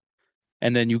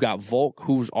 And then you got Volk,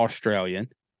 who's Australian.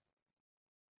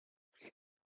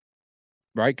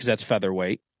 Right? Because that's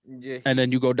featherweight. Yeah. And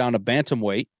then you go down to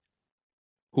bantamweight,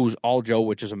 who's Aljo,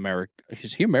 which is American.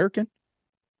 Is he American?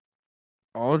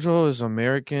 Aljo is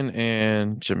American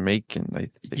and Jamaican, I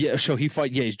think. Yeah, so he's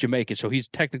Jamaican. So he's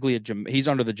technically he's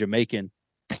under the Jamaican.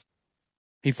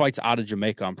 He fights out of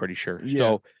Jamaica, I'm pretty sure. Yeah.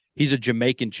 So he's a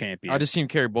Jamaican champion. I just seen him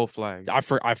carry both flags. I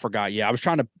forgot. Yeah, I was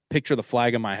trying to picture the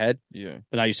flag in my head. Yeah.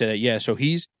 But now you say that. Yeah, so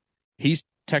he's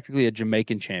technically a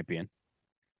Jamaican champion.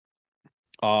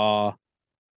 And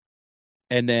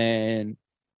then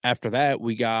after that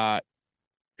we got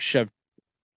Shevchenko.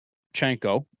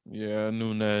 Yeah,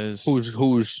 Nunes.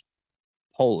 Who's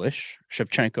Polish.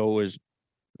 Shevchenko is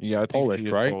I think Polish,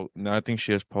 right? No, I think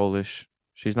she is Polish.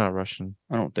 She's not Russian.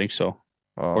 I don't think so.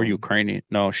 Or Ukrainian.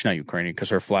 No, she's not Ukrainian because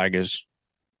her flag is...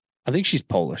 I think she's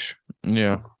Polish.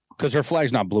 Yeah. Because her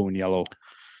flag's not blue and yellow.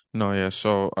 No, yeah.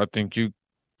 So I think she...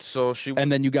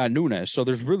 And then you got Nunes. So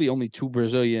there's really only two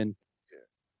Brazilian...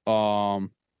 Where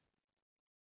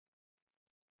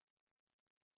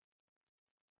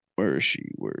is she?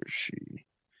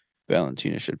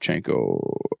 Valentina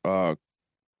Shevchenko.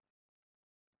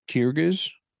 Kyrgyz?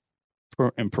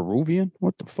 And Peruvian?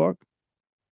 What the fuck?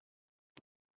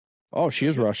 Oh, she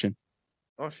is Russian.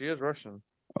 Oh, she is Russian.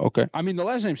 Okay. I mean, the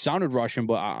last name sounded Russian,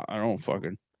 but I don't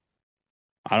know.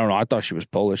 I thought she was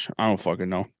Polish. I don't fucking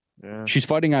know. Yeah. She's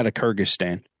fighting out of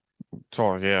Kyrgyzstan.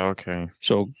 Oh, yeah, okay.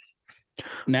 So,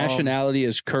 nationality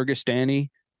is Kyrgyzstani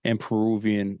and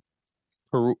Peruvian.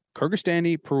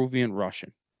 Kyrgyzstani, Peruvian,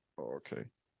 Russian. Oh, okay.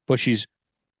 But she's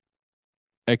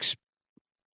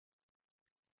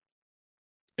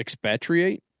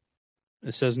expatriate.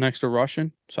 It says next to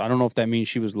Russian. So I don't know if that means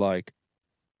she was like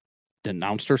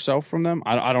denounced herself from them.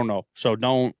 I don't know. So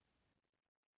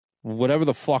whatever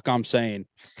the fuck I'm saying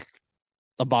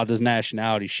about this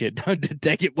nationality shit, don't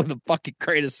take it with a fucking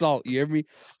grain of salt. You hear me?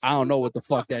 I don't know what the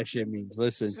fuck that shit means.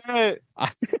 Listen.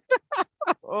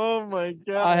 Oh my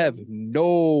god. I have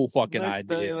no fucking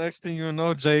idea. Next thing you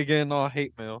know, Jay getting all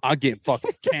hate mail. I get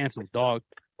fucking canceled, dog.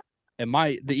 And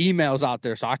the email's out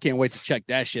there, so I can't wait to check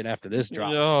that shit after this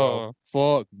drops. Yo,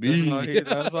 fuck me.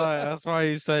 That's why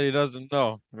he said he doesn't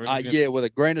know. Yeah, with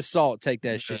a grain of salt, take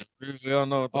that shit. We don't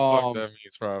know what the fuck that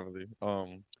means, probably.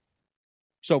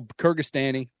 So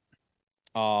Kyrgyzstani,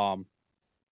 and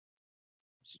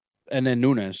then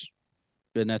Nunes,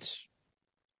 and that's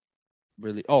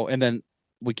really. Oh, and then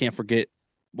we can't forget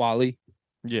Wally.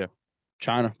 Yeah,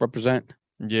 China represent.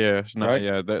 Yeah, it's not. Right?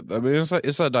 Yeah,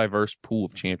 it's a diverse pool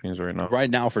of champions right now. Right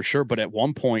now, for sure. But at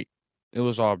one point, it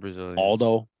was all Brazilian.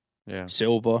 Aldo, yeah,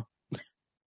 Silva,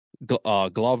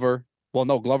 Glover. Well,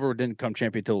 no, Glover didn't come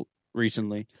champion till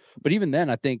recently. But even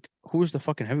then, I think who was the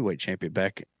fucking heavyweight champion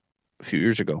back a few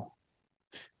years ago?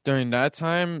 During that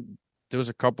time, there was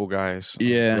a couple guys.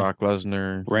 Yeah, Brock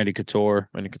Lesnar, Randy Couture,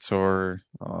 Canelo,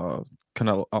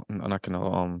 not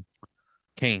Canelo.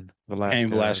 Cain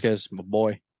Velasquez, my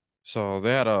boy. So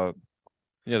they had the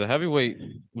heavyweight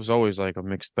was always like a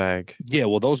mixed bag. Yeah,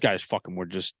 well, those guys fucking were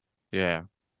just. Yeah,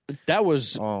 that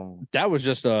was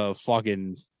just a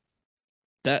fucking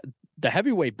the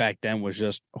heavyweight back then was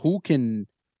just who can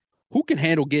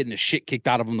handle getting the shit kicked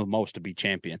out of them the most to be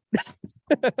champion.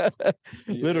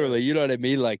 Literally, you know what I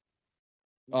mean? Like,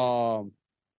 but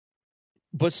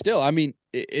still, I mean,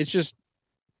 it's just,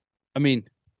 I mean,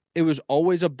 it was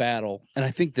always a battle, and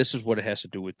I think this is what it has to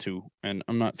do with too. And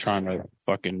I'm not trying to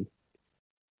fucking,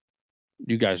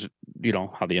 you guys, you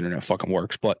know how the internet fucking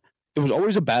works, but it was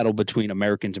always a battle between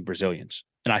Americans and Brazilians.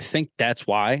 And I think that's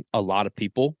why a lot of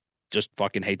people just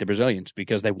fucking hate the Brazilians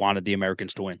because they wanted the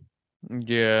Americans to win.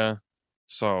 Yeah.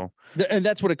 So, and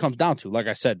that's what it comes down to. Like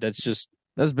I said, I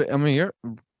mean, you're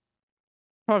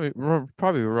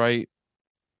probably right.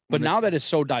 But now that it's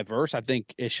so diverse, I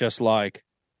think it's just like,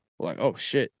 oh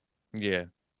shit. Yeah.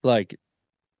 Like,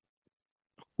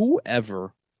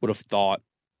 whoever would have thought,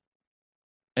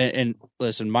 and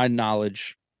listen, my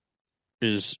knowledge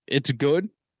it's good,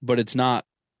 but it's not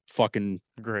fucking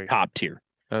Great. top tier.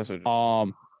 That's what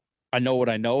I know what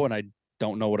I know, and I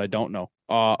don't know what I don't know.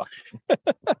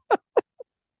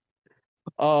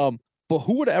 But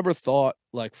who would have ever thought,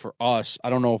 like, for us, I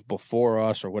don't know if before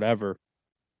us or whatever,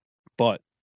 but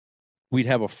we'd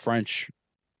have a French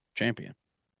champion.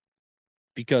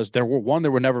 Because there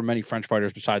were never many French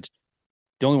fighters besides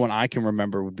the only one I can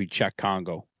remember would be Czech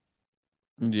Congo.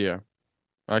 Yeah.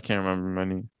 I can't remember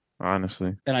many,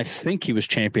 honestly. And I think he was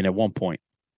champion at one point.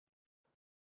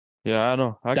 Yeah, I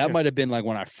know. That might have been like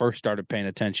when I first started paying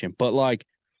attention. But like,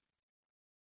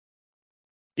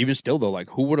 even still though, like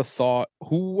who would have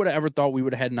ever thought we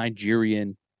would have had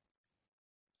Nigerian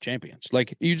champions?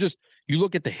 Like you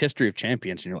look at the history of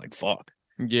champions and you're like, fuck.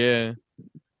 Yeah.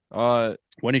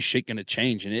 When is shit gonna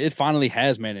change? And it finally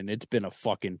has, man, and it's been a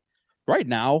fucking right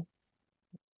now.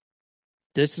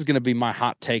 This is gonna be my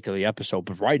hot take of the episode,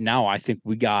 but right now I think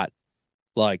we got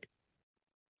like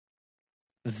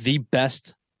the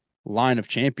best line of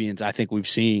champions I think we've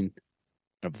seen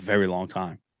in a very long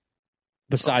time.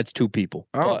 Besides two people.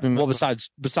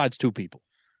 Besides two people.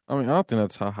 I mean, I don't think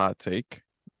that's a hot take. I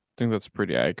think that's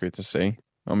pretty accurate to say.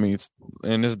 I mean,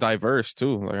 it's diverse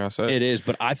too, like I said. It is,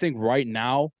 but I think right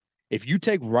now, if you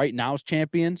take right now's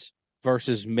champions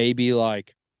versus maybe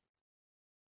like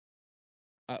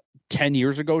 10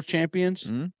 years ago's champions,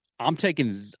 I'm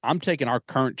taking our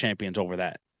current champions over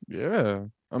that. Yeah.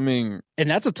 I mean, and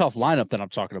that's a tough lineup that I'm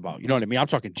talking about. You know what I mean? I'm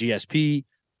talking GSP.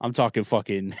 I'm talking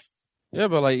fucking. Yeah,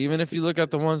 but like even if you look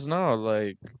at the ones now,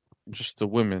 like just the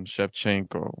women,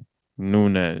 Shevchenko,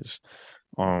 Nunes,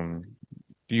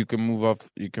 you can move up.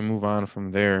 You can move on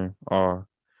from there. When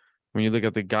you look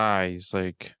at the guys,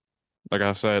 like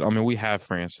I said, I mean we have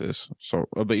Francis. So,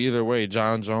 but either way,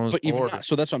 John Jones. But even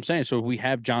so that's what I'm saying. So we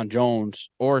have John Jones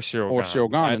or Cyril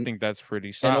Gane. I think that's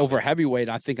pretty solid. And over heavyweight,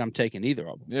 I think I'm taking either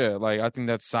of them. Yeah, like I think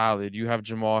that's solid. You have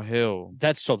Jamal Hill.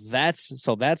 That's the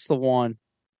one.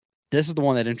 This is the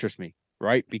one that interests me,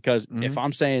 right? Because if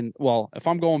I'm saying, if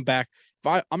I'm going back,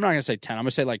 I'm not going to say 10, I'm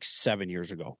going to say like 7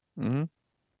 years ago. Mm-hmm.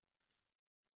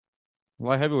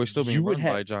 Light heavyweight still being run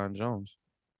by John Jones.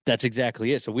 That's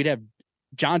exactly it. So we'd have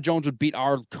John Jones would beat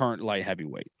our current light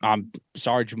heavyweight. I'm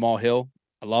sorry, Jamal Hill.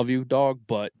 I love you, dog,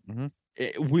 but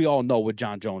we all know what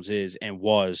John Jones is and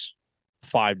was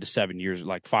 5 to 7 years,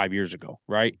 like 5 years ago,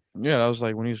 right? Yeah, that was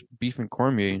like when he was beefing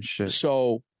Cormier and shit.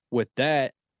 So with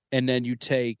that, and then you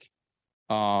take,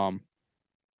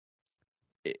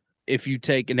 if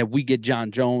we get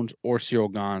John Jones or Cyril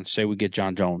Gane, say we get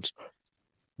John Jones,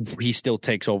 he still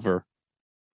takes over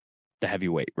the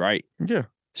heavyweight, right? Yeah.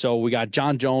 So we got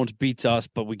John Jones beats us,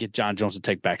 but we get John Jones to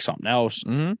take back something else.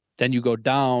 Mm-hmm. Then you go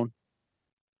down,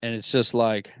 and it's just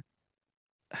like,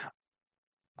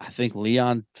 I think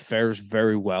Leon fares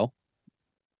very well.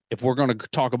 If we're going to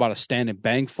talk about a stand and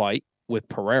bang fight with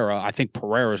Pereira, I think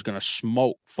Pereira is going to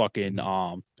smoke fucking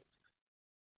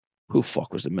who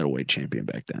fuck was the middleweight champion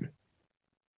back then?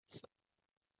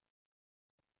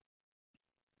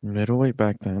 Middleweight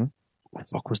back then? What the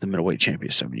fuck was the middleweight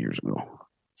champion 7 years ago?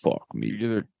 Fuck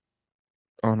me.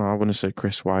 Oh no, I wouldn't say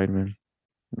Chris Weidman.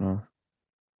 No.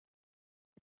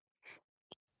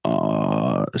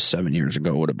 7 years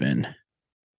ago would have been.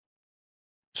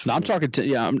 No, I'm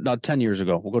talking. I'm not 10 years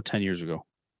ago. We'll go 10 years ago.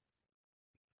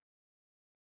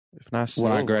 If not,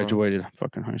 when I graduated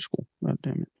fucking high school. God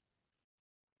damn it.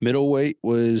 Middleweight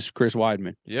was Chris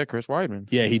Weidman. Yeah, Chris Weidman.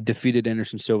 Yeah, he defeated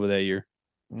Anderson Silva that year.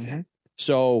 Mm-hmm.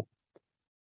 So,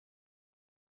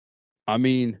 I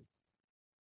mean,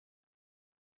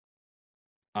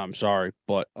 I'm sorry,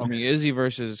 but I mean, Izzy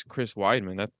versus Chris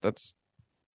Weidman. That's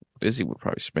Izzy would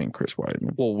probably spank Chris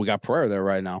Weidman. Well, we got Pereira there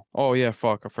right now. Oh yeah,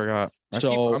 fuck, I forgot.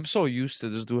 So I'm so used to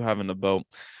this dude having the belt.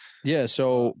 Yeah,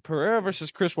 so Pereira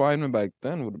versus Chris Weidman back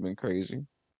then would have been crazy.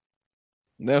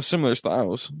 They have similar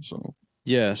styles, so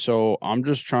yeah. So I'm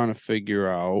just trying to figure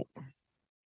out.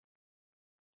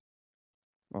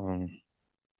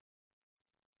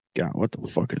 God, what the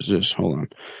fuck is this? Hold on,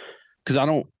 because I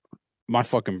don't. My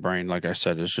fucking brain, like I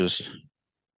said, is just.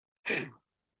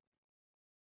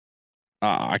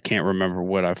 I can't remember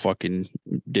what I fucking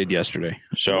did yesterday.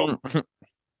 So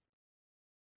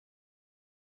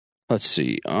let's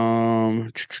see.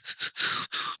 I'm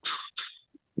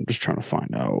just trying to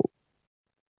find out.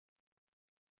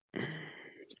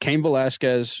 Cain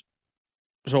Velasquez.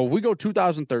 So if we go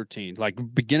 2013, like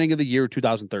beginning of the year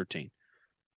 2013,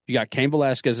 you got Cain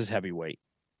Velasquez as heavyweight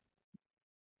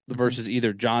versus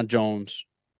either John Jones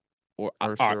or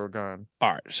Cyril Gane.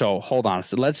 All right, so hold on.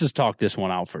 So let's just talk this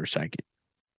one out for a second.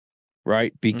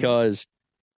 Right? Because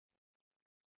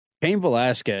Cain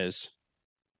Velasquez,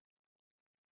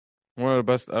 one of the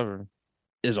best ever,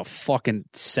 is a fucking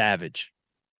savage.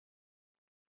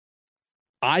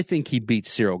 I think he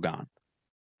beats Cyril Gane.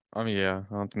 I mean, yeah,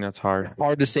 I don't think that's hard.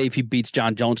 Hard to say if he beats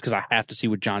John Jones because I have to see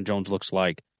what John Jones looks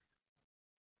like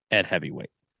at heavyweight.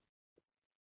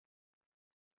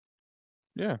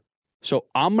 Yeah. So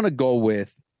I'm going to go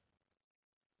with,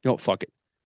 fuck it.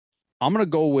 I'm going to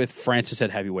go with Francis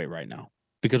at heavyweight right now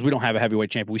because we don't have a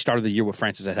heavyweight champion. We started the year with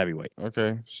Francis at heavyweight.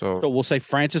 Okay, so we'll say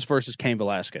Francis versus Cain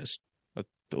Velasquez.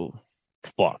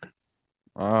 Fuck.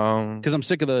 Because I'm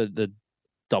sick of the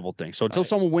double thing. So until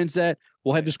someone wins that,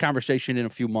 we'll have this conversation in a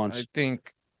few months. I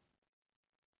think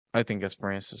it's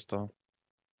Francis, though.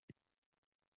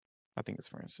 I think it's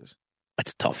Francis.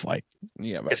 That's a tough fight.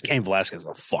 Yeah, but because Cain Velasquez is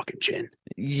a fucking chin.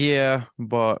 Yeah,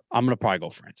 but I'm gonna probably go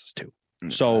Francis too.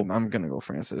 So I'm gonna go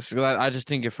Francis. I just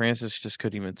think if Francis just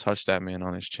couldn't even touch that man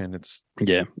on his chin, it's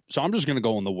So I'm just gonna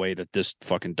go in the way that this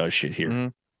fucking does shit here. Mm-hmm.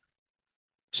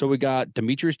 So we got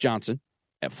Demetrius Johnson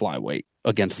at flyweight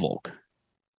against Volk.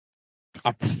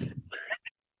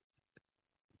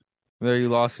 There, you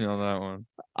lost me on that one.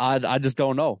 I just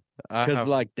don't know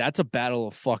because that's a battle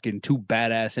of fucking two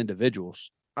badass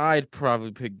individuals. I'd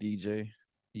probably pick DJ.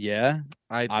 Yeah,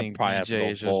 I think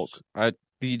DJ is Volk.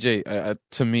 DJ.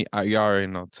 To me, you already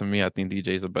know. To me, I think DJ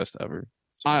is the best ever.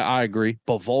 I agree,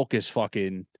 but Volk is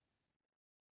fucking.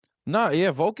 No,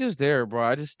 yeah, Volk is there, bro.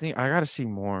 I just think I gotta see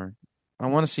more. I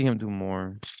want to see him do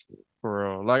more, for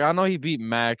real. Like I know he beat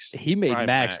Max. He made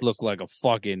Max look like a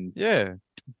fucking yeah,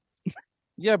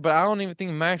 but I don't even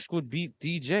think Max would beat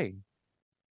DJ.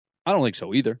 I don't think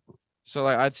so either. So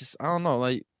like, I don't know.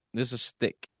 Like, there's a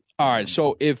stick. All right,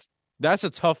 so if that's a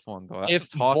tough one though. That's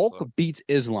if Volk beats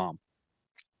Islam,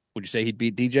 would you say he'd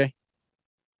beat DJ?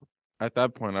 At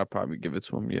that point, I'd probably give it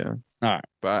to him. Yeah. All right,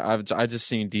 but I just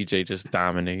seen DJ just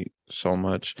dominate so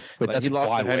much. But like, that's he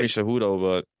lost to Henry Cejudo,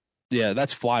 but yeah,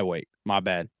 that's flyweight. My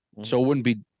bad. Mm-hmm. So it wouldn't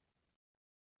be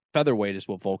featherweight is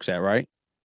what Volk's at, right?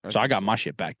 So I got my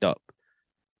shit backed up.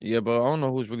 Yeah, but I don't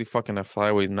know who's really fucking at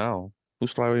flyweight now.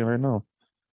 Who's flyweight right now?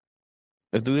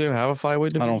 Do they even have a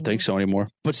flyweight division? I don't think so anymore.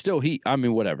 But still,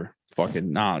 whatever.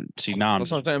 Fucking That's what I'm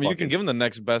saying. I mean, you can give him the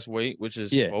next best weight, which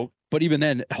is Volk. But even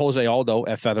then, Jose Aldo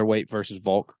at featherweight versus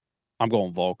Volk. I'm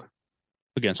going Volk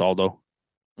against Aldo.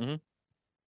 Mm-hmm.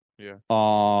 Yeah.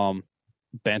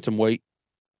 Bantamweight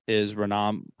is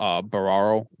Renan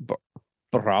Barrajo.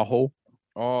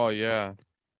 Oh yeah.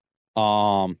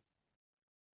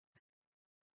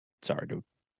 Sorry, dude,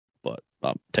 but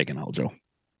I'm taking Aljo.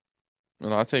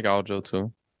 No, I take Aljo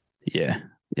too. Yeah,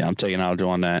 I'm taking Aljo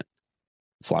on that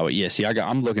flyweight. Yeah, see,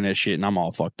 I'm looking at shit and I'm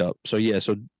all fucked up. So yeah,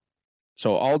 so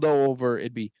Aldo over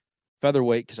it'd be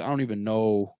featherweight because I don't even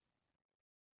know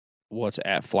what's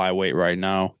at flyweight right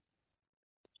now.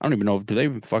 I don't even know. Do they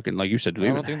even fucking like you said? Do they?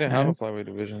 I don't think they have a flyweight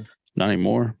division. Not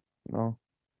anymore. No.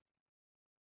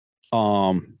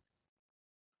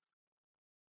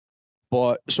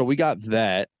 But so we got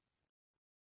that.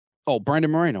 Oh, Brandon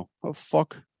Moreno. Oh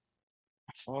fuck.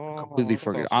 Completely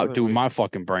forget. Dude, my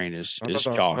fucking brain is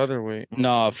chalk.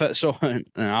 No, so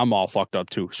I'm all fucked up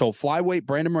too. So flyweight,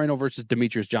 Brandon Moreno versus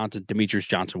Demetrius Johnson. Demetrius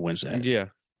Johnson wins that. Yeah.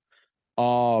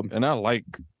 And I like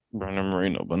Brandon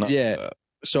Moreno, but not that.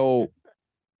 So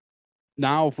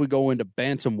now if we go into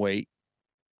bantamweight,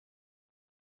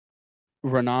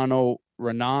 Renan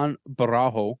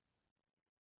Barrajo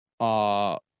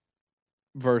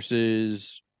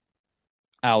versus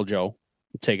Aljo.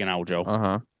 I'm taking Aljo.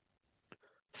 Uh-huh.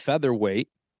 Featherweight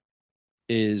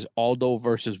is Aldo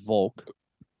versus Volk.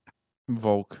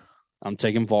 I'm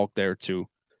taking Volk there too.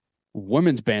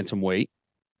 Women's bantamweight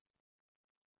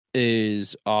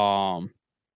is Ronda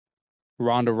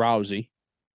Rousey.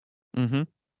 Mm-hmm.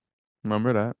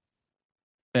 Remember that.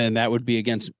 And that would be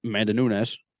against Amanda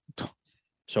Nunes.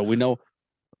 So we know.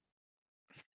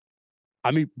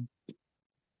 I mean,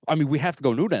 we have to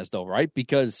go Nunes though, right?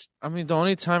 Because the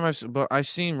only time I've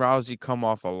seen Rousey come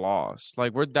off a loss,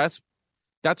 like that's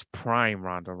prime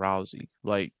Ronda Rousey,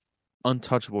 like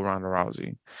untouchable Ronda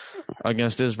Rousey,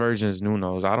 against this version's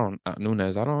Nunes. I don't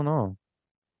know.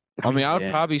 I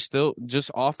would probably still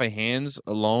just off of hands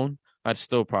alone, I'd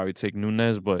still probably take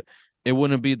Nunes, but it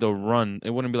wouldn't be the run. It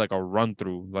wouldn't be like a run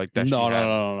through like that.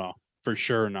 No, for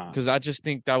sure not. Because I just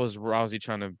think that was Rousey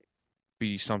trying to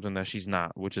be something that she's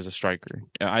not, which is a striker.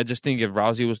 I just think if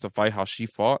Rousey was to fight how she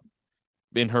fought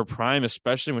in her prime,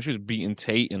 especially when she was beating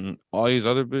Tate and all these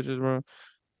other bitches, bro.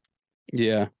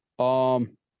 Yeah. I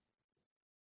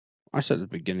said at the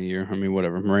beginning of the year. I mean,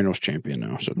 whatever. Moreno's champion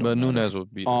now, so but Nunes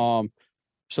would be.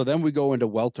 So then we go into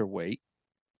welterweight.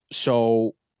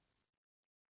 So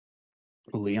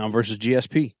Leon versus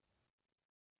GSP.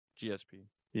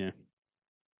 Yeah.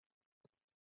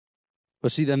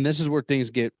 But see, then this is where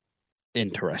things get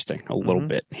interesting a little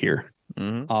bit here.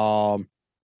 Mm-hmm.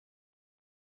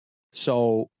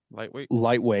 So Lightweight.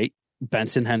 lightweight,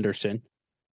 Benson Henderson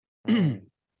Ben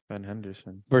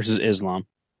Henderson. versus Islam.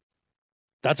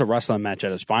 That's a wrestling match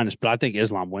at its finest, but I think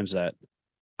Islam wins that.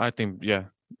 I think, yeah.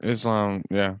 Islam,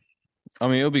 yeah. I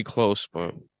mean, it'll be close,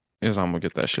 but Islam will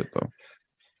get that shit, though.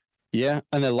 Yeah,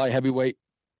 and then light heavyweight,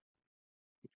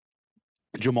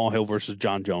 Jamal Hill versus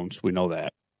John Jones. We know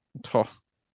that. Oh,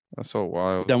 that's so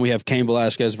wild. Then we have Cain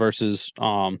Velasquez versus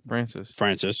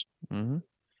Francis. Mm-hmm.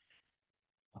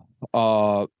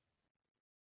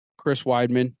 Chris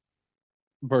Weidman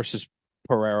versus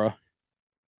Pereira.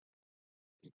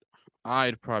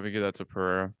 I'd probably give that to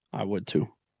Pereira. I would too.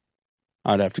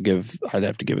 I'd have to give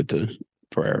it to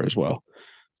Pereira as well.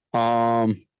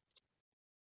 And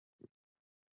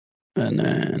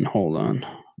then hold on.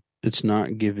 It's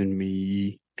not giving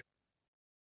me.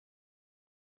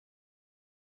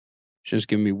 Just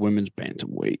give me women's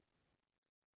bantamweight.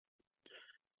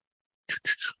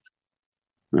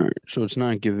 All right, so it's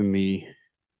not giving me.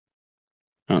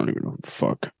 I don't even know what the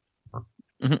fuck.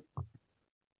 Mm-hmm.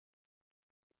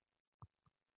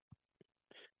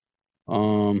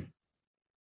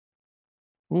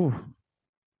 Ooh.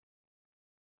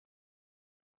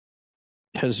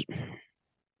 Has.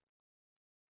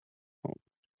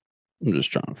 I'm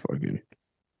just trying to fucking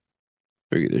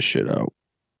figure this shit out.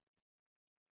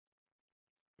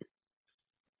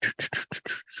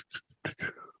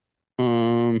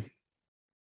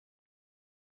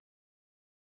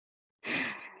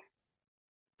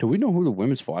 Do we know who the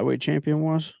women's flyweight champion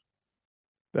was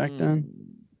back then?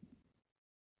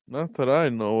 Not that I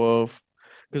know of.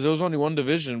 Because there was only one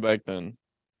division back then.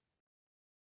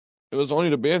 It was only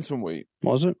the bantamweight.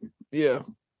 Was it? Yeah.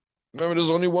 Remember, there's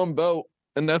only one belt.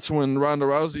 And that's when Ronda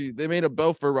Rousey, they made a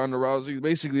belt for Ronda Rousey,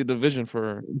 basically a division for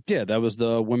her. Yeah, that was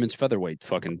the women's featherweight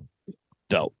fucking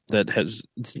belt that has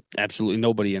absolutely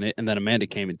nobody in it. And then Amanda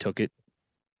came and took it.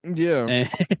 Yeah. And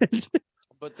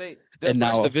but their and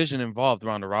first now- division involved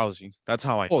Ronda Rousey. That's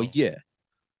how I know. Oh, yeah.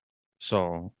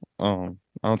 So, I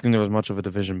don't think there was much of a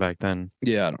division back then.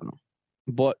 Yeah, I don't know.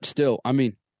 But still, I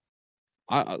mean,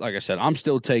 like I said, I'm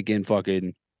taking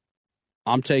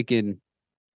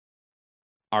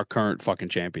our current fucking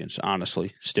champions,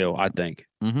 honestly, still, I think.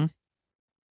 Mm-hmm.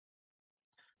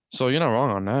 So you're not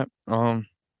wrong on that.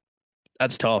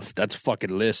 That's tough. That's a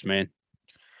fucking list, man.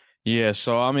 Yeah,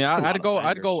 so I mean, a lot I'd of go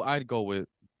bangers. with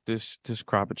this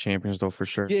crop of champions though for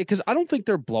sure. Yeah, because I don't think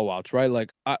they're blowouts, right?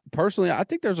 Like, personally, I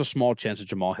think there's a small chance that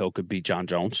Jamal Hill could beat John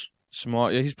Jones.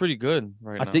 Small, yeah, he's pretty good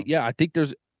right now. I think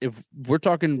there's, if we're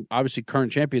talking obviously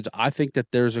current champions, I think that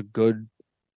there's a good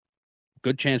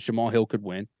chance Jamal Hill could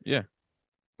win. Yeah.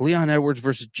 Leon Edwards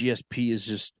versus GSP is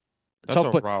just That's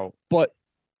tough, a route. but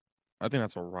I think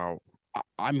that's a route.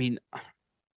 I mean,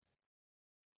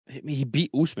 he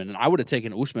beat Usman, and I would have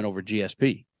taken Usman over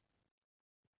GSP.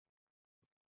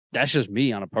 That's just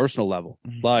me on a personal level.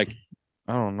 Like,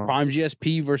 I don't know. prime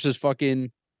GSP versus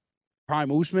fucking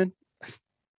prime Usman.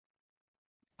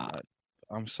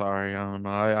 I'm sorry. I don't know.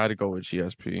 I'd go with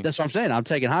GSP. That's what I'm saying. I'm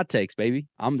taking hot takes, baby.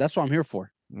 That's what I'm here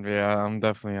for. Yeah,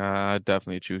 I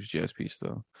definitely choose GSP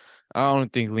still. I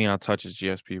don't think Leon touches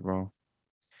GSP, bro.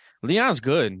 Leon's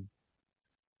good,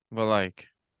 but like,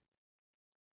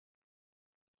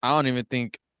 I don't even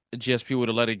think GSP would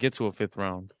have let it get to a 5th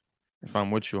round. If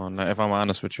I'm with you on that, if I'm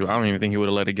honest with you, I don't even think he would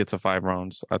have let it get to 5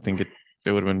 rounds. I think it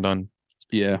would have been done.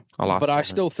 Yeah, a lot. But I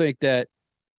still think that.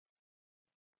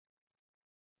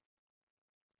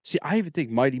 See, I even think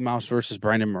Mighty Mouse versus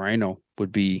Brandon Moreno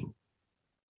would be.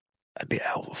 That'd be a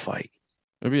hell of a fight.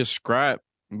 It'd be a scrap,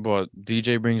 but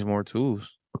DJ brings more tools.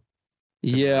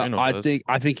 Yeah, Moreno I does.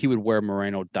 think he would wear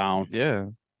Moreno down. Yeah,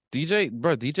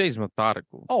 DJ's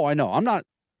methodical, Oh, I know. I'm not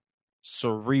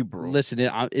cerebral. listening.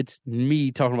 It's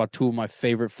me talking about two of my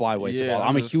favorite flyweights. Yeah,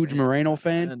 I'm a just huge saying. Moreno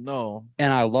fan, No,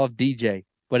 and I love DJ.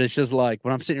 But it's just like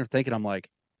when I'm sitting here thinking, I'm like,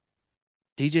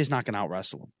 DJ's not going to out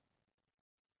wrestle him.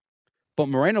 But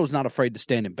Moreno's not afraid to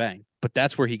stand and bang. But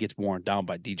that's where he gets worn down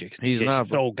by DJ. 'Cause He's DJ's not,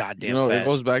 so goddamn you know, fast. it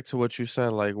goes back to what you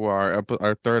said. Like, well,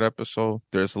 our 3rd episode,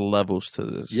 there's levels to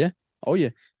this. Yeah. Oh, yeah.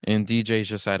 And DJ's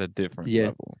just at a different Yeah.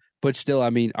 level. But still, I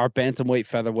mean, our bantamweight,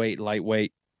 featherweight,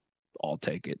 lightweight, all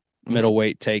take it. Mhm.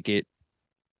 Middleweight, take it.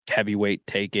 Heavyweight,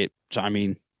 take it. So, I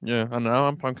mean, Yeah, I know.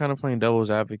 I'm kind of playing devil's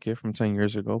advocate from 10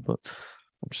 years ago, but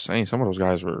I'm just saying some of those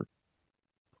guys were.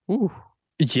 Ooh.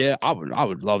 yeah, I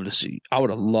would love to see. I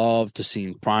would have loved to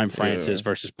see Prime Francis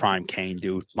versus Prime Kane,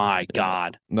 dude. My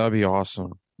God. That'd be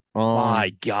awesome.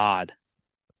 My God.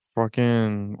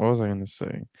 Fucking, what was I gonna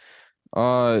say?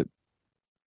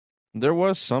 There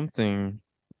was something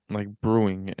like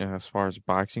brewing as far as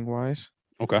boxing wise.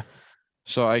 Okay.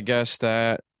 So I guess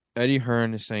that Eddie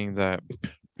Hearn is saying that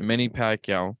Manny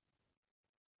Pacquiao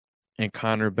and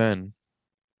Conor Benn.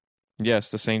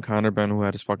 Yes, the same Conor Benn who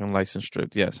had his fucking license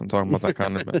stripped. Yes, I'm talking about that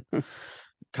Conor Benn.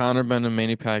 Conor Benn and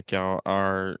Manny Pacquiao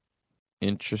are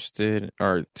interested,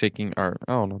 are taking, are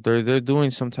I don't know, they're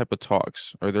doing some type of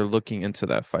talks, or they're looking into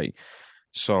that fight.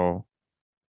 So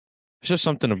it's just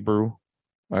something to brew,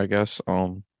 I guess.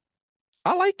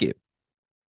 I like it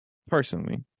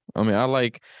personally. I mean, I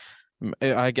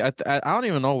don't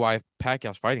even know why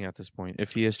Pacquiao's fighting at this point.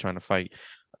 If he is trying to fight,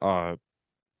 uh,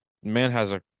 man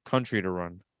has a country to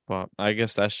run. But I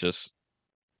guess it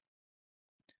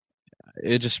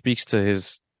just speaks to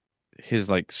his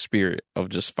like spirit of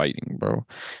just fighting, bro.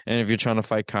 And if you're trying to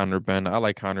fight Conor Benn, I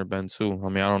like Conor Benn too. I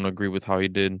mean, I don't agree with how he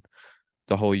did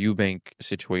the whole Eubank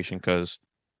situation because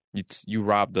you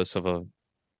robbed us of a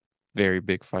very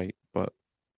big fight. But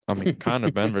I mean,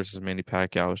 Conor Benn versus Manny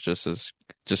Pacquiao is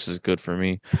just as good for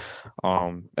me.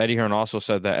 Eddie Hearn also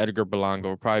said that Edgar Berlanga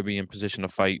will probably be in position to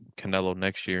fight Canelo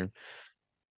next year,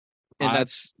 and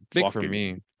that's big for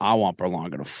me. I want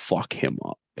Berlanga to fuck him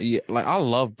up. Yeah, like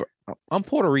I'm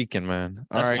Puerto Rican, man.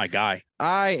 That's my guy.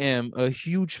 I am a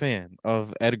huge fan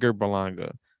of Edgar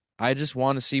Berlanga. I just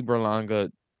want to see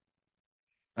Berlanga.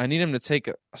 I need him to take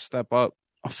a step up.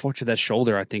 Unfortunately, that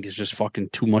shoulder I think is just fucking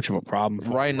too much of a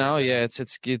problem right now. Yeah,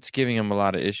 it's giving him a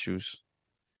lot of issues.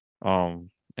 And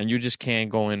you just can't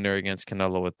go in there against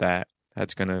Canelo with that.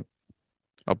 That's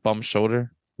a bump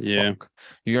shoulder. Yeah, fuck.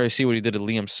 You already see what he did to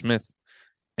Liam Smith.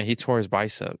 And he tore his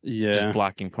bicep. Yeah,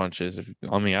 blocking punches. I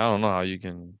don't know how you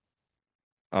can.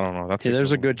 I don't know.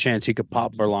 There's a good chance he could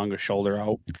pop Berlanga's shoulder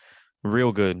out.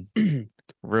 Real good,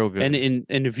 real good. And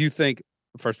if you think,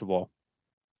 first of all,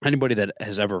 anybody that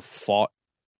has ever fought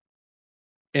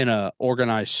in a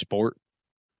organized sport,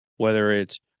 whether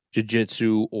it's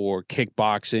jiu-jitsu or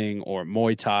kickboxing or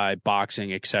Muay Thai,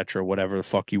 boxing, etc., whatever the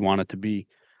fuck you want it to be,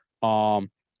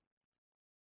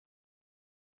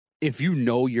 if you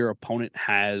know your opponent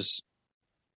has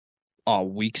a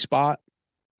weak spot,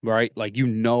 right? Like,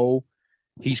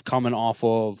 he's coming off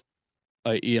of,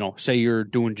 say you're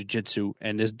doing jiu-jitsu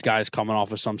and this guy's coming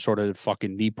off of some sort of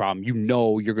fucking knee problem. You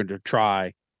know you're going to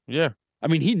try. Yeah. I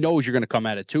mean, he knows you're going to come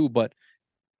at it too, but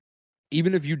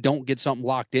even if you don't get something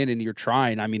locked in and you're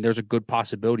trying, I mean, there's a good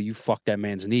possibility you fuck that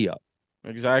man's knee up.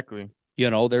 Exactly.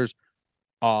 There's,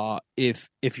 if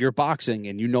you're boxing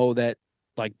and you know that,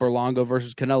 like Berlanga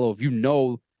versus Canelo, if you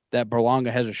know that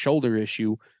Berlanga has a shoulder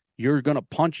issue, you're not even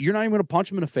going to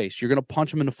punch him in the face. You're going to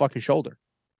punch him in the fucking shoulder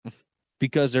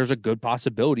because there's a good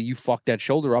possibility you fuck that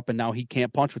shoulder up and now he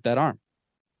can't punch with that arm,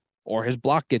 or his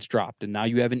block gets dropped and now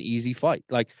you have an easy fight.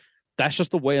 Like, that's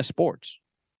just the way of sports.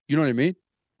 You know what I mean?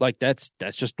 Like, that's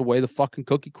just the way the fucking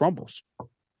cookie crumbles.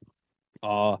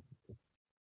 You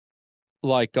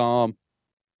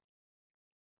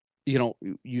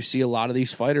see a lot of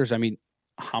these fighters. I mean,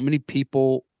 how many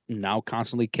people now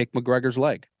constantly kick McGregor's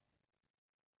leg?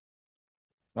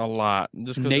 A lot.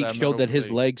 Nate showed that his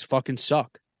legs fucking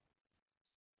suck.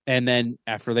 And then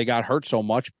after they got hurt so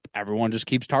much, everyone just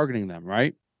keeps targeting them,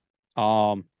 right?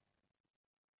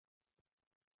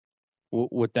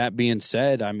 With that being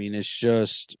said, I mean, it's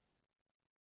just,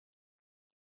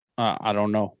 I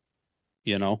don't know,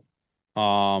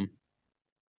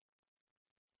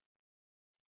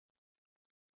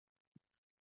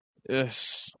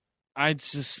 Yes,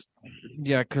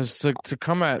 because to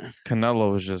come at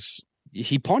Canelo is just,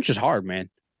 he punches hard, man.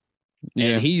 Yeah,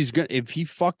 and he's gonna, if he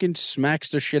fucking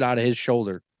smacks the shit out of his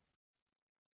shoulder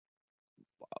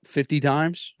 50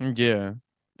 times. Yeah,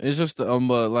 it's just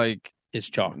like it's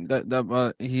chalk. We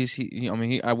have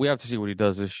to see what he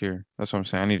does this year. That's what I'm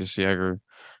saying. I need to see Edgar.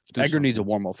 Edgar needs a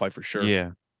warm up fight for sure.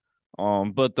 Yeah.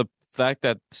 But the fact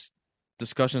that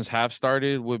discussions have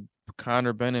started with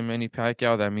Conor Benn and Manny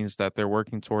Pacquiao, that means that they're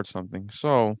working towards something.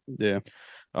 So yeah,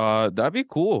 that'd be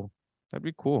cool. That'd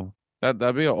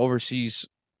be an overseas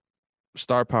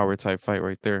star power type fight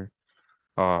right there.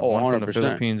 One 100%. From the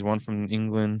Philippines, one from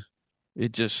England.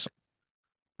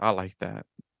 I like that.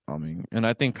 I mean, and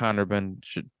I think Conor Benn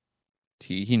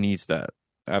he needs that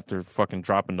after fucking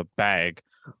dropping the bag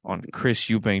on Chris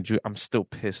Eubank. I'm still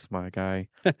pissed, my guy.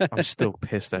 I'm still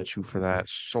pissed at you for that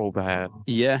so bad.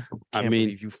 Yeah, I mean,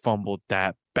 believe you fumbled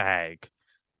that bag,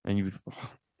 and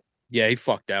yeah, he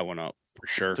fucked that one up for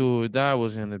sure, dude. That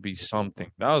was gonna be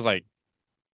something. That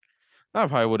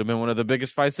probably would have been one of the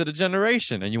biggest fights of the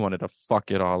generation, and you wanted to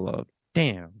fuck it all up.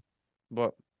 Damn,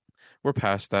 but we're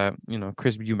past that.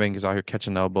 Chris Eubank is out here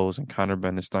catching elbows, and Conor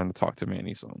Benn is starting to talk to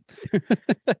Manny. So,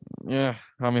 yeah,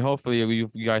 I mean, hopefully you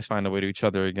guys find a way to each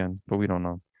other again, but we don't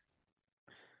know.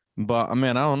 But,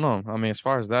 man, I don't know. I mean, as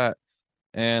far as that,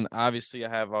 and obviously I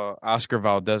have Oscar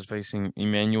Valdez facing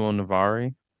Emmanuel Navarre.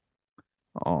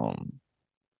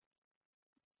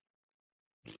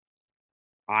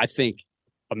 I think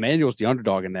Emmanuel's the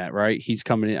underdog in that, right? He's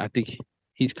coming in. I think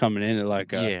he's coming in at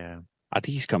like Yeah. I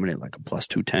think he's coming in like a plus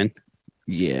 210.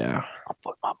 Yeah. I'll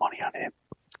put my money on him.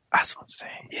 That's what I'm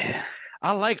saying. Yeah.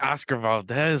 I like Oscar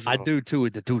Valdez. I do too.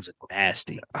 The dude's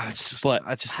nasty. I just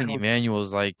I think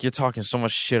Emmanuel's like, you're talking so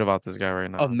much shit about this guy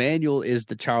right now. Emmanuel is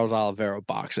the Charles Oliveira of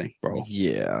boxing, bro.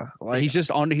 Yeah. Like,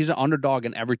 He's an underdog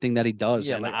in everything that he does.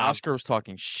 yeah, and like Oscar was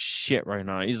talking shit right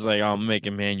now. He's like, I'll make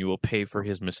Emmanuel pay for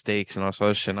his mistakes and all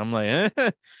that shit. And I'm like,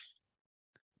 I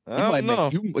don't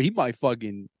know. He might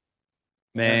fucking,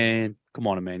 man. Come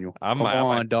on, Emmanuel. I Come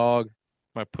on, dog.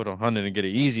 Might put 100 and get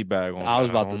an easy bag on. I was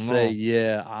about to say,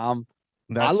 yeah.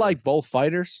 I like both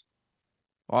fighters.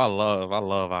 Oh, I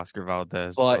love Oscar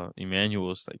Valdez, but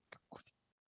Emmanuel's like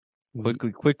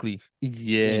quickly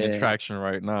gaining traction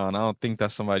right now, and I don't think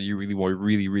that's somebody you really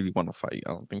want to fight. I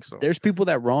don't think so. There's people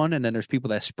that run, and then there's people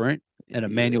that sprint, and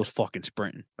Emmanuel's fucking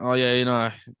sprinting. Oh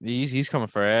yeah, he's coming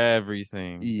for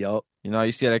everything. Yup.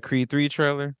 You see that Creed 3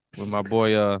 trailer with my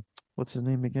boy, what's his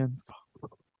name again?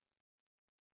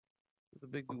 The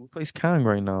big dude who plays Kang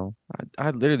right now. I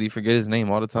literally forget his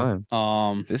name all the time.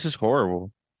 This is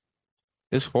horrible.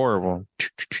 It's horrible.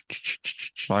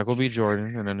 Michael B.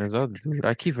 Jordan, and then there's other dude.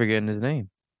 I keep forgetting his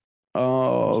name.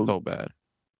 Oh, so bad.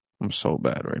 I'm so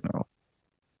bad right now.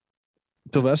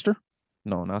 Sylvester?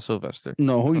 No, not Sylvester.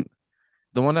 No, who?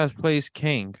 The one that plays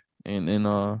King in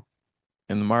the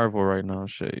Marvel right now.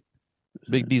 Shit,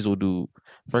 big Diesel dude.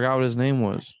 Forgot what his name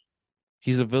was.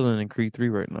 He's a villain in Creed 3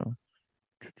 right now.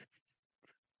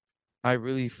 I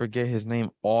really forget his name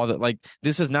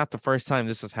this is not the first time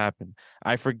this has happened.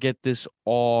 I forget this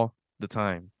all the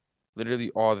time. Literally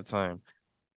all the time.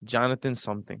 Jonathan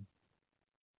something.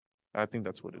 I think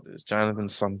that's what it is. Jonathan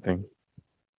something.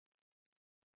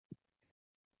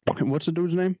 What's the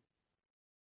dude's name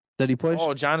that he plays?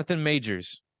 Oh, Jonathan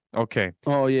Majors. Okay.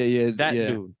 Oh, yeah. That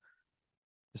dude.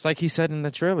 It's like he said in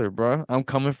the trailer, bro. I'm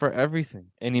coming for everything.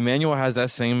 And Emmanuel has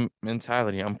that same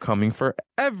mentality. I'm coming for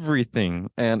everything.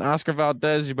 And Oscar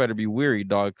Valdez, you better be weary,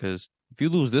 dog, because if you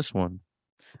lose this one,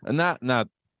 and not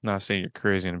saying your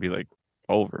career is going to be like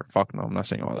over. Fuck no, I'm not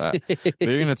saying all that. But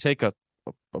you're going to take a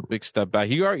big step back.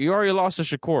 You already lost to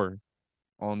Shakur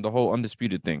on the whole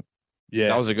undisputed thing. Yeah.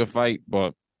 That was a good fight,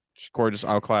 but Shakur just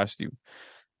outclassed you.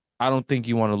 I don't think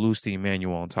you want to lose to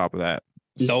Emmanuel on top of that.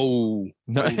 No.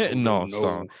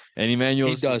 So, and Emmanuel,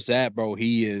 he does that, bro.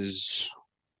 He is.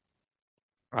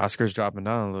 Oscar's dropping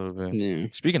down a little bit. Yeah.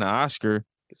 Speaking of Oscar,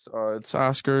 it's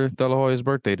Oscar De La Hoya's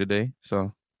birthday today.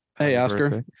 So, hey, Oscar,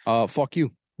 birthday. Fuck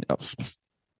you. Yep.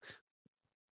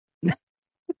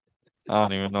 I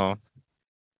don't even know.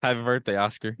 Happy birthday,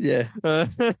 Oscar. Yeah.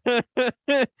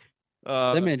 That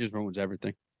man just ruins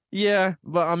everything. Yeah,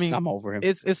 but I mean, I'm over him.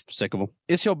 It's sick of him.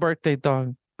 It's your birthday,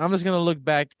 dog. I'm just gonna look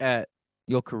back at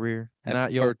your career,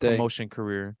 not your promotion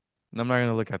career. And I'm not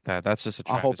gonna look at that. That's just a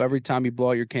travesty. I hope every time you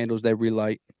blow out your candles, they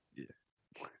relight.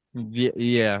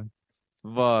 Yeah.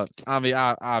 But I mean,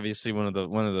 obviously one of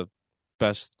the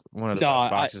best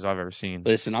boxes I've ever seen.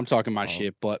 Listen, I'm talking my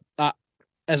shit, but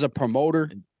as a promoter,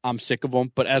 I'm sick of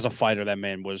him. But as a fighter, that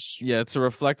man was. Yeah, to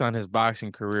reflect on his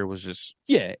boxing career was just.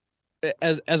 Yeah,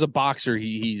 as a boxer,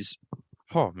 he's.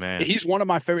 Oh man, he's one of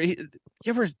my favorite.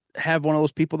 You ever have one of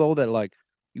those people though that like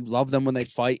you love them when they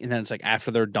fight, and then it's like after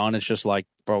they're done, it's just like,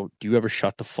 bro, do you ever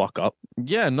shut the fuck up?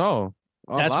 Yeah, no.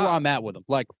 That's where I'm at with him.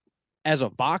 Like, as a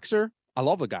boxer, I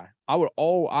love the guy. I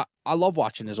love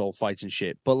watching his old fights and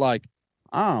shit. But like,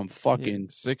 I'm fucking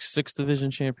sixth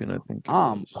division champion, I think.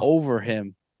 I'm over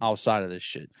him outside of this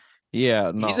shit.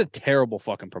 Yeah, no. He's a terrible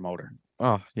fucking promoter.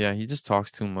 Oh, yeah, he just talks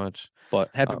too much. But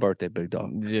happy birthday, big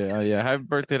dog. Yeah. Happy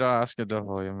birthday to Oscar De La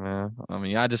Hoya, man. I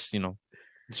mean, I just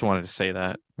wanted to say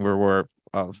that. We're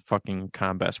a fucking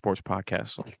combat sports podcast,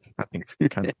 so I think it's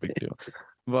kind of a big deal.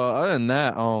 But other than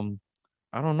that,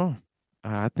 I don't know.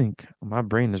 I think my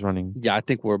brain is running. Yeah, I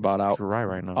think we're about out dry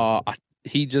right now.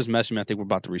 He just messaged me. I think we're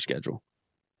about to reschedule.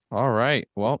 All right.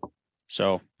 Well,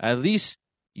 so at least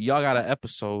y'all got an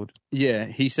episode. Yeah,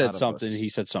 he said something. He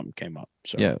said something came up.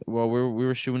 So yeah. Well, we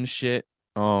were shooting shit.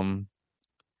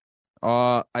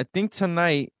 I think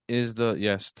tonight is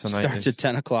tonight starts at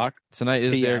 10:00. Tonight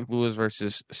is Derek Lewis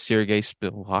versus Sergey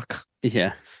Spivak.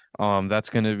 Yeah.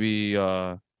 That's gonna be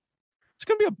it's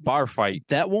gonna be a bar fight.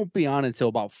 That won't be on until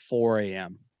about 4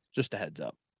 a.m. Just a heads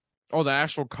up. Oh, the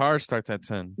actual card starts at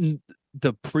 10.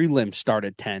 The prelims start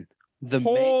at 10. The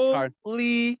main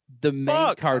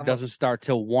card doesn't start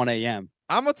till 1 a.m.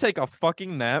 I'm gonna take a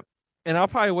fucking nap, and I'll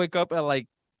probably wake up at like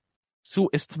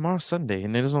 2. It's tomorrow Sunday,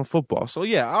 and there's no football. So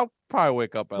yeah, I'll probably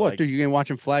wake up at dude? You ain't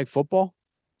watching flag football?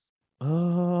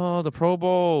 Oh, the Pro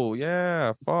Bowl.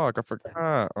 Yeah, fuck, I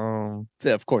forgot.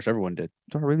 Yeah, of course, everyone did.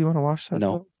 Do I really want to watch that?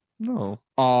 No. though?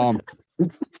 No.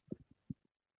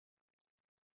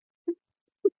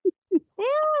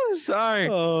 Sorry.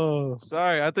 Oh,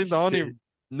 Sorry. I think the only shit.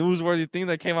 newsworthy thing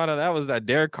that came out of that was that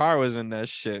Derek Carr was in that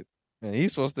shit. And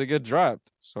he's supposed to get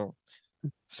dropped. So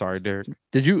sorry, Derek.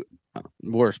 Did you?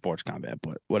 We're sports combat,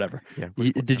 but whatever. Yeah.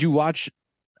 Did you watch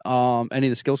any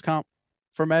of the skills comp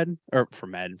for Madden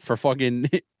for fucking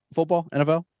football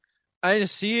NFL? I didn't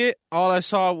see it. All I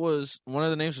saw was one of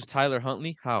the names was Tyler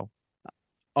Huntley. How?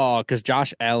 Oh, because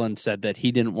Josh Allen said that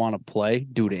he didn't want to play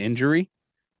due to injury,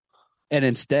 and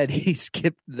instead he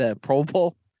skipped the Pro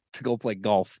Bowl to go play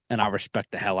golf. And I respect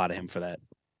the hell out of him for that.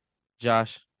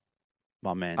 Josh.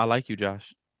 My man. I like you,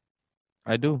 Josh.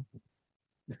 I do.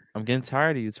 I'm getting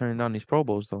tired of you turning down these Pro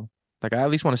Bowls, though. Like, I at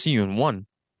least want to see you in one.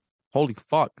 Holy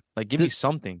fuck. Like, give me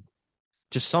something.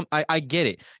 Just some. I get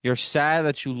it. You're sad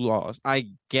that you lost. I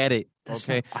get it.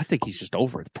 Okay. I think he's just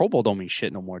over it. The Pro Bowl don't mean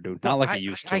shit no more, dude. Not like it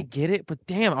used to. I get it, but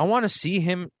damn, I want to see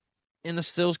him in the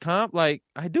stills comp. Like,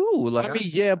 I do. Like, I mean,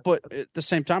 yeah, but at the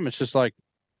same time, it's just like,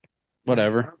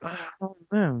 whatever. Oh,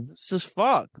 man, this is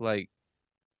fuck. Like,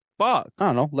 fuck. I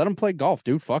don't know. Let him play golf,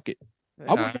 dude. Fuck it.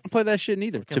 I wouldn't want to play that shit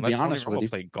neither, to be honest with you.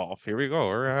 Play golf. Here we go.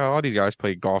 All these guys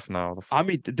play golf now. I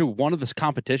mean, dude, one of the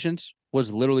competitions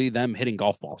was literally them hitting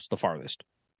golf balls the farthest.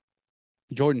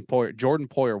 Jordan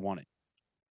Poyer won it.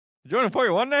 Jordan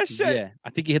Poyer won that shit? Yeah. I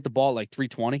think he hit the ball at like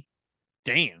 320.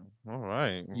 Damn. All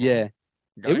right. Well, yeah.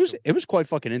 It was quite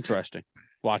fucking interesting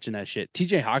watching that shit.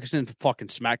 TJ Hawkinson fucking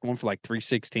smacked one for like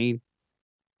 316.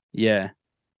 Yeah.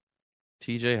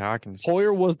 TJ Hawkins.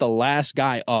 Poyer was the last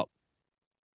guy up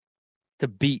to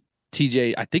beat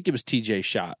TJ. I think it was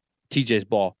TJ's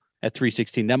ball at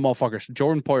 316. That motherfucker,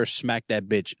 Jordan Poyer smacked that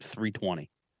bitch 320. It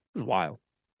was wild.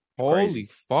 Holy Crazy.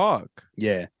 fuck.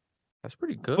 Yeah. That's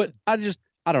pretty good. But I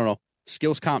don't know.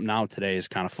 Skills comp now today is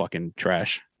kind of fucking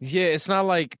trash. Yeah, it's not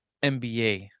like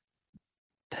NBA.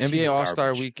 That's NBA All-Star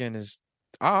garbage. Weekend is...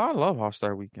 I love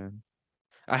All-Star Weekend.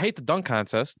 I hate the dunk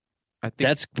contest. I think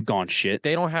That's gone shit.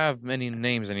 they don't have many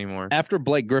names anymore. After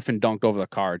Blake Griffin dunked over the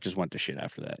car, it just went to shit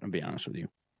after that, I'll be honest with you.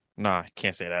 Nah,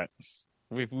 can't say that.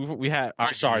 We had...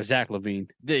 I'm sorry, Zach LaVine.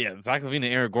 Yeah, Zach LaVine and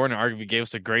Eric Gordon arguably gave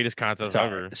us the greatest contest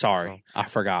ever. Sorry, I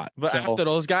forgot. But So, after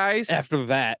those guys... after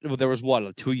that, there was what,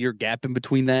 a 2-year gap in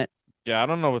between that? Yeah, I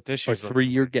don't know what this Or year's...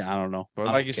 3-year gap? I don't know. But I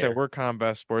like don't you care. said, we're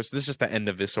combat sports. This is just the end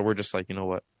of it, so we're just like, you know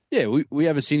what? Yeah, we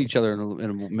haven't seen each other in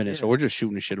a minute, so we're just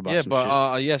shooting the shit about Yeah, some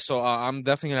but shit. so I'm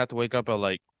definitely gonna have to wake up at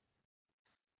like.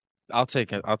 I'll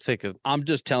take it. I'm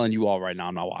just telling you all right now,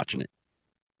 I'm not watching it.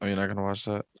 Oh, you're not gonna watch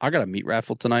that? I got a meat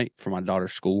raffle tonight for my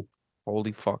daughter's school,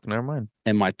 Holy fuck! Never mind.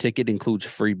 and my ticket includes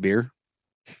free beer.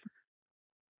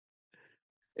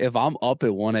 If I'm up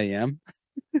at 1 a.m.,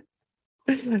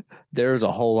 there's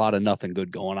a whole lot of nothing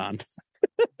good going on.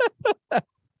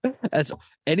 As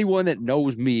anyone that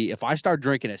knows me, if I start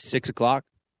drinking at 6 o'clock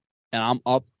and I'm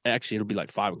up, actually, it'll be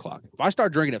like 5 o'clock. If I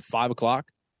start drinking at 5 o'clock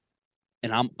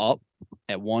and I'm up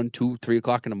at 1, 2, 3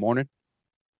 o'clock in the morning,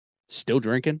 still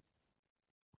drinking,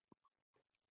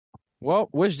 Well,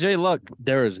 wish Jay luck.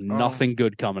 there is nothing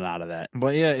good coming out of that.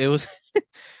 But yeah, it was.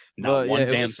 Not one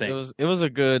damn thing. It was a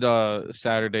good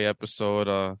Saturday episode.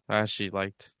 I actually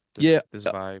liked. This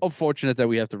vibe. Unfortunate that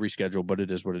we have to reschedule, but it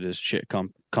is what it is. Shit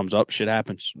comes up, shit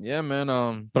happens. Yeah, man.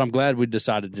 But I'm glad we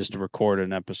decided just to record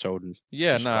an episode. And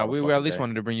Yeah, just call it a we at fucking least day.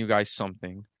 wanted to bring you guys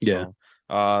something. Yeah.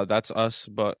 So, that's us.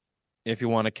 But if you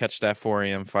want to catch that 4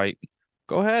 a.m. fight,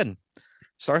 go ahead.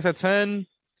 Starts at 10.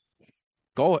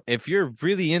 Go. If you're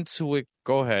really into it,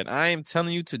 go ahead. I am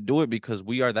telling you to do it because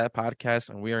we are that podcast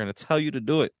and we are going to tell you to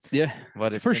do it. Yeah,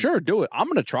 But if for sure, do it. I'm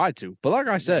going to try to. But like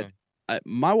I said, Yeah.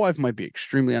 my wife might be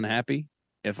extremely unhappy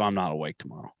if I'm not awake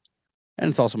tomorrow. And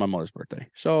it's also my mother's birthday.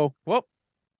 So, Well,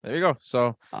 there you go.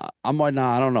 So I might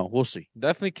not. I don't know. We'll see.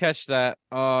 definitely catch that.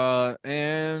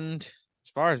 And as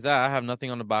far as that, I have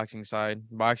nothing on the boxing side.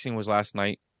 Boxing was last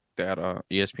night. They had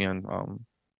ESPN.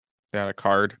 They had a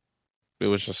card. It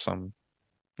was just some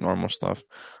normal stuff.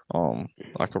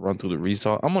 I could run through the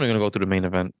result. I'm only gonna go through the main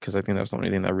event because I think that's the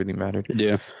only thing that really mattered.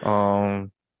 Yeah.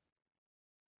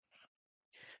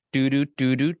 Do.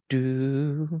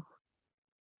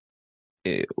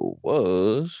 It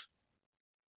was.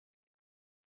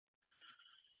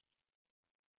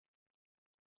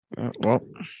 Well,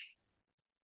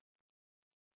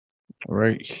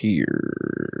 right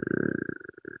here.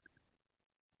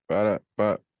 But.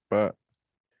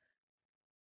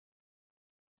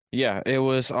 Yeah, it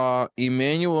was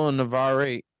Emmanuel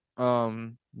Navarrete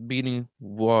beating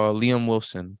Liam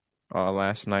Wilson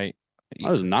last night.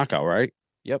 That was a knockout, right?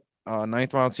 Yep.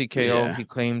 ninth round TKO. Yeah. He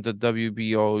claimed the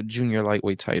WBO junior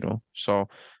lightweight title. So,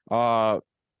 that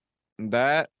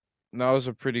was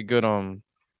a pretty good main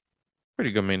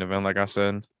event. Like I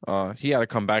said, he had to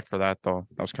come back for that though.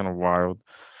 That was kind of wild.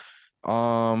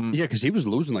 Yeah, because he was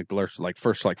losing like the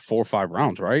first 4 or 5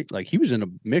 rounds, right? Like he was in a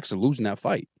mix of losing that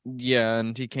fight. Yeah,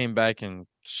 and he came back and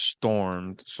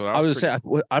stormed. So that I was gonna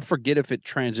say I'd forget if it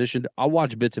transitioned. I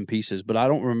watch bits and pieces, but I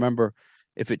don't remember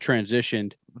if it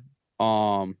transitioned.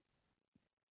 I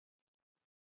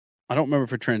don't remember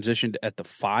if it transitioned at the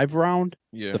 5 round,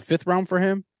 the 5th round for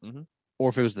him, or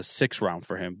if it was the 6th round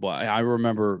for him. But I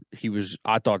remember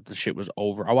I thought the shit was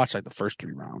over. I watched like the first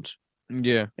 3 rounds.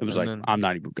 Yeah, it was I'm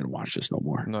not even gonna watch this no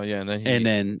more. No, yeah, and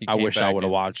then I wish I would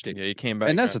have watched it. Yeah, he came back,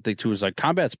 and that's the thing too is like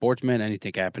combat sports, man.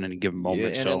 Anything can happen in any given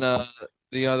moment. Yeah, and then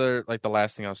the other, like the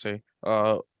last thing I'll say,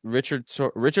 Richard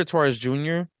Torres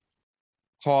Jr.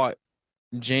 caught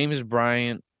James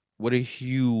Bryant with a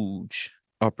huge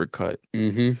uppercut.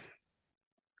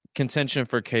 Contention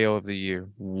for KO of the year.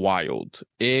 Wild.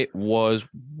 It was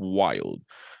wild.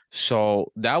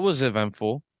 So that was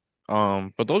eventful.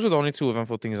 But those are the only 2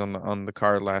 eventful things on the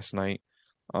card last night.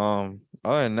 Other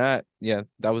than that, yeah,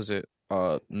 that was it.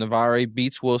 Navarre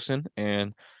beats Wilson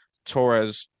and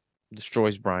Torres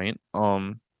destroys Bryant.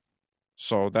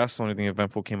 So that's the only thing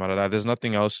eventful came out of that. There's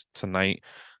nothing else tonight.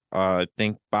 I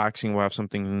think boxing will have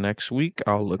something next week.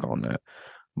 I'll look on that.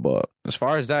 But as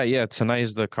far as that, yeah, tonight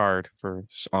is the card for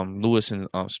Lewis and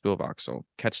Spielbach. So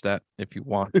catch that if you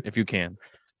want, if you can.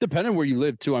 Depending where you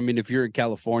live too. I mean, if you're in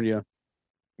California,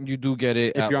 you do get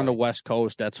it. If you're on the West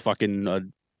Coast, that's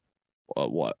fucking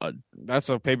that's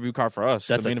a pay-per-view card for us.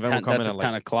 That's the main event will come in at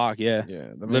 10 o'clock. Yeah,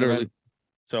 literally.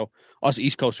 So us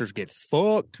East Coasters get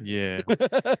fucked. Yeah.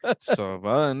 So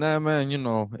other than that, man,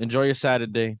 enjoy your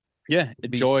Saturday. Yeah,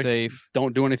 enjoy. Be safe.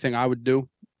 Don't do anything I would do.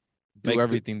 Do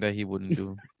everything that he wouldn't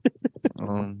do.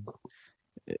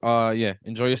 Yeah,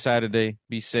 enjoy your Saturday.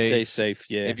 Be safe. Stay safe.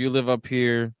 Yeah. If you live up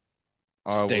here,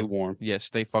 stay warm. Yeah,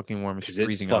 stay fucking warm. It's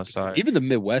freezing outside. Even the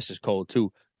Midwest is cold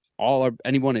too.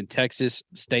 Anyone in Texas,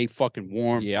 stay fucking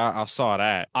warm. Yeah, I saw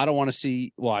that. I don't want to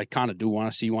see. Well, I kind of do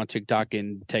want to see you on TikTok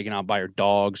and taken out by your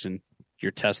dogs and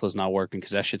your Tesla's not working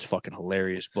because that shit's fucking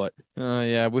hilarious. But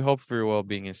yeah, we hope for your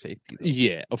well-being and safety.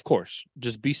 Yeah, of course.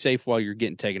 Just be safe while you're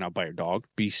getting taken out by your dog.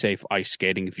 Be safe ice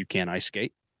skating if you can ice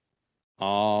skate.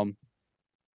 That's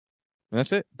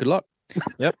it. Good luck.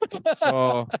 Yep.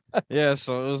 So it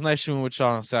was nice shooting with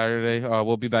y'all on Saturday.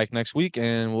 We'll be back next week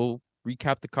and we'll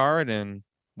recap the card and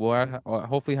we'll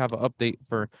hopefully have an update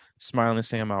for Smiling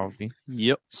Sam Alvey.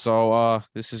 Yep. So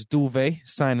this is Duve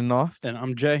signing off. And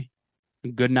I'm Jay.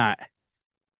 Good night.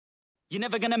 You're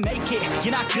never gonna make it,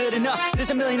 you're not good enough.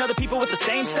 There's a million other people with the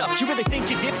same stuff. You really think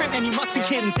you're different, man, you must be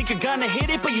kidding. Think you're gonna hit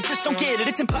it, but you just don't get it.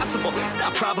 It's impossible, it's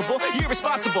not probable, you're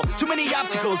irresponsible. Too many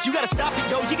obstacles, you gotta stop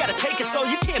it, yo. You gotta take it slow,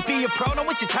 you can't be a pro, don't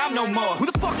waste your time no more. Who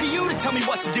the fuck are you to tell me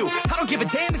what to do? I don't give a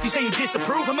damn if you say you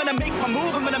disapprove. I'm gonna make my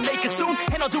move, I'm gonna make it soon.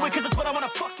 And I'll do it cause it's what I wanna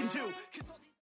fucking do.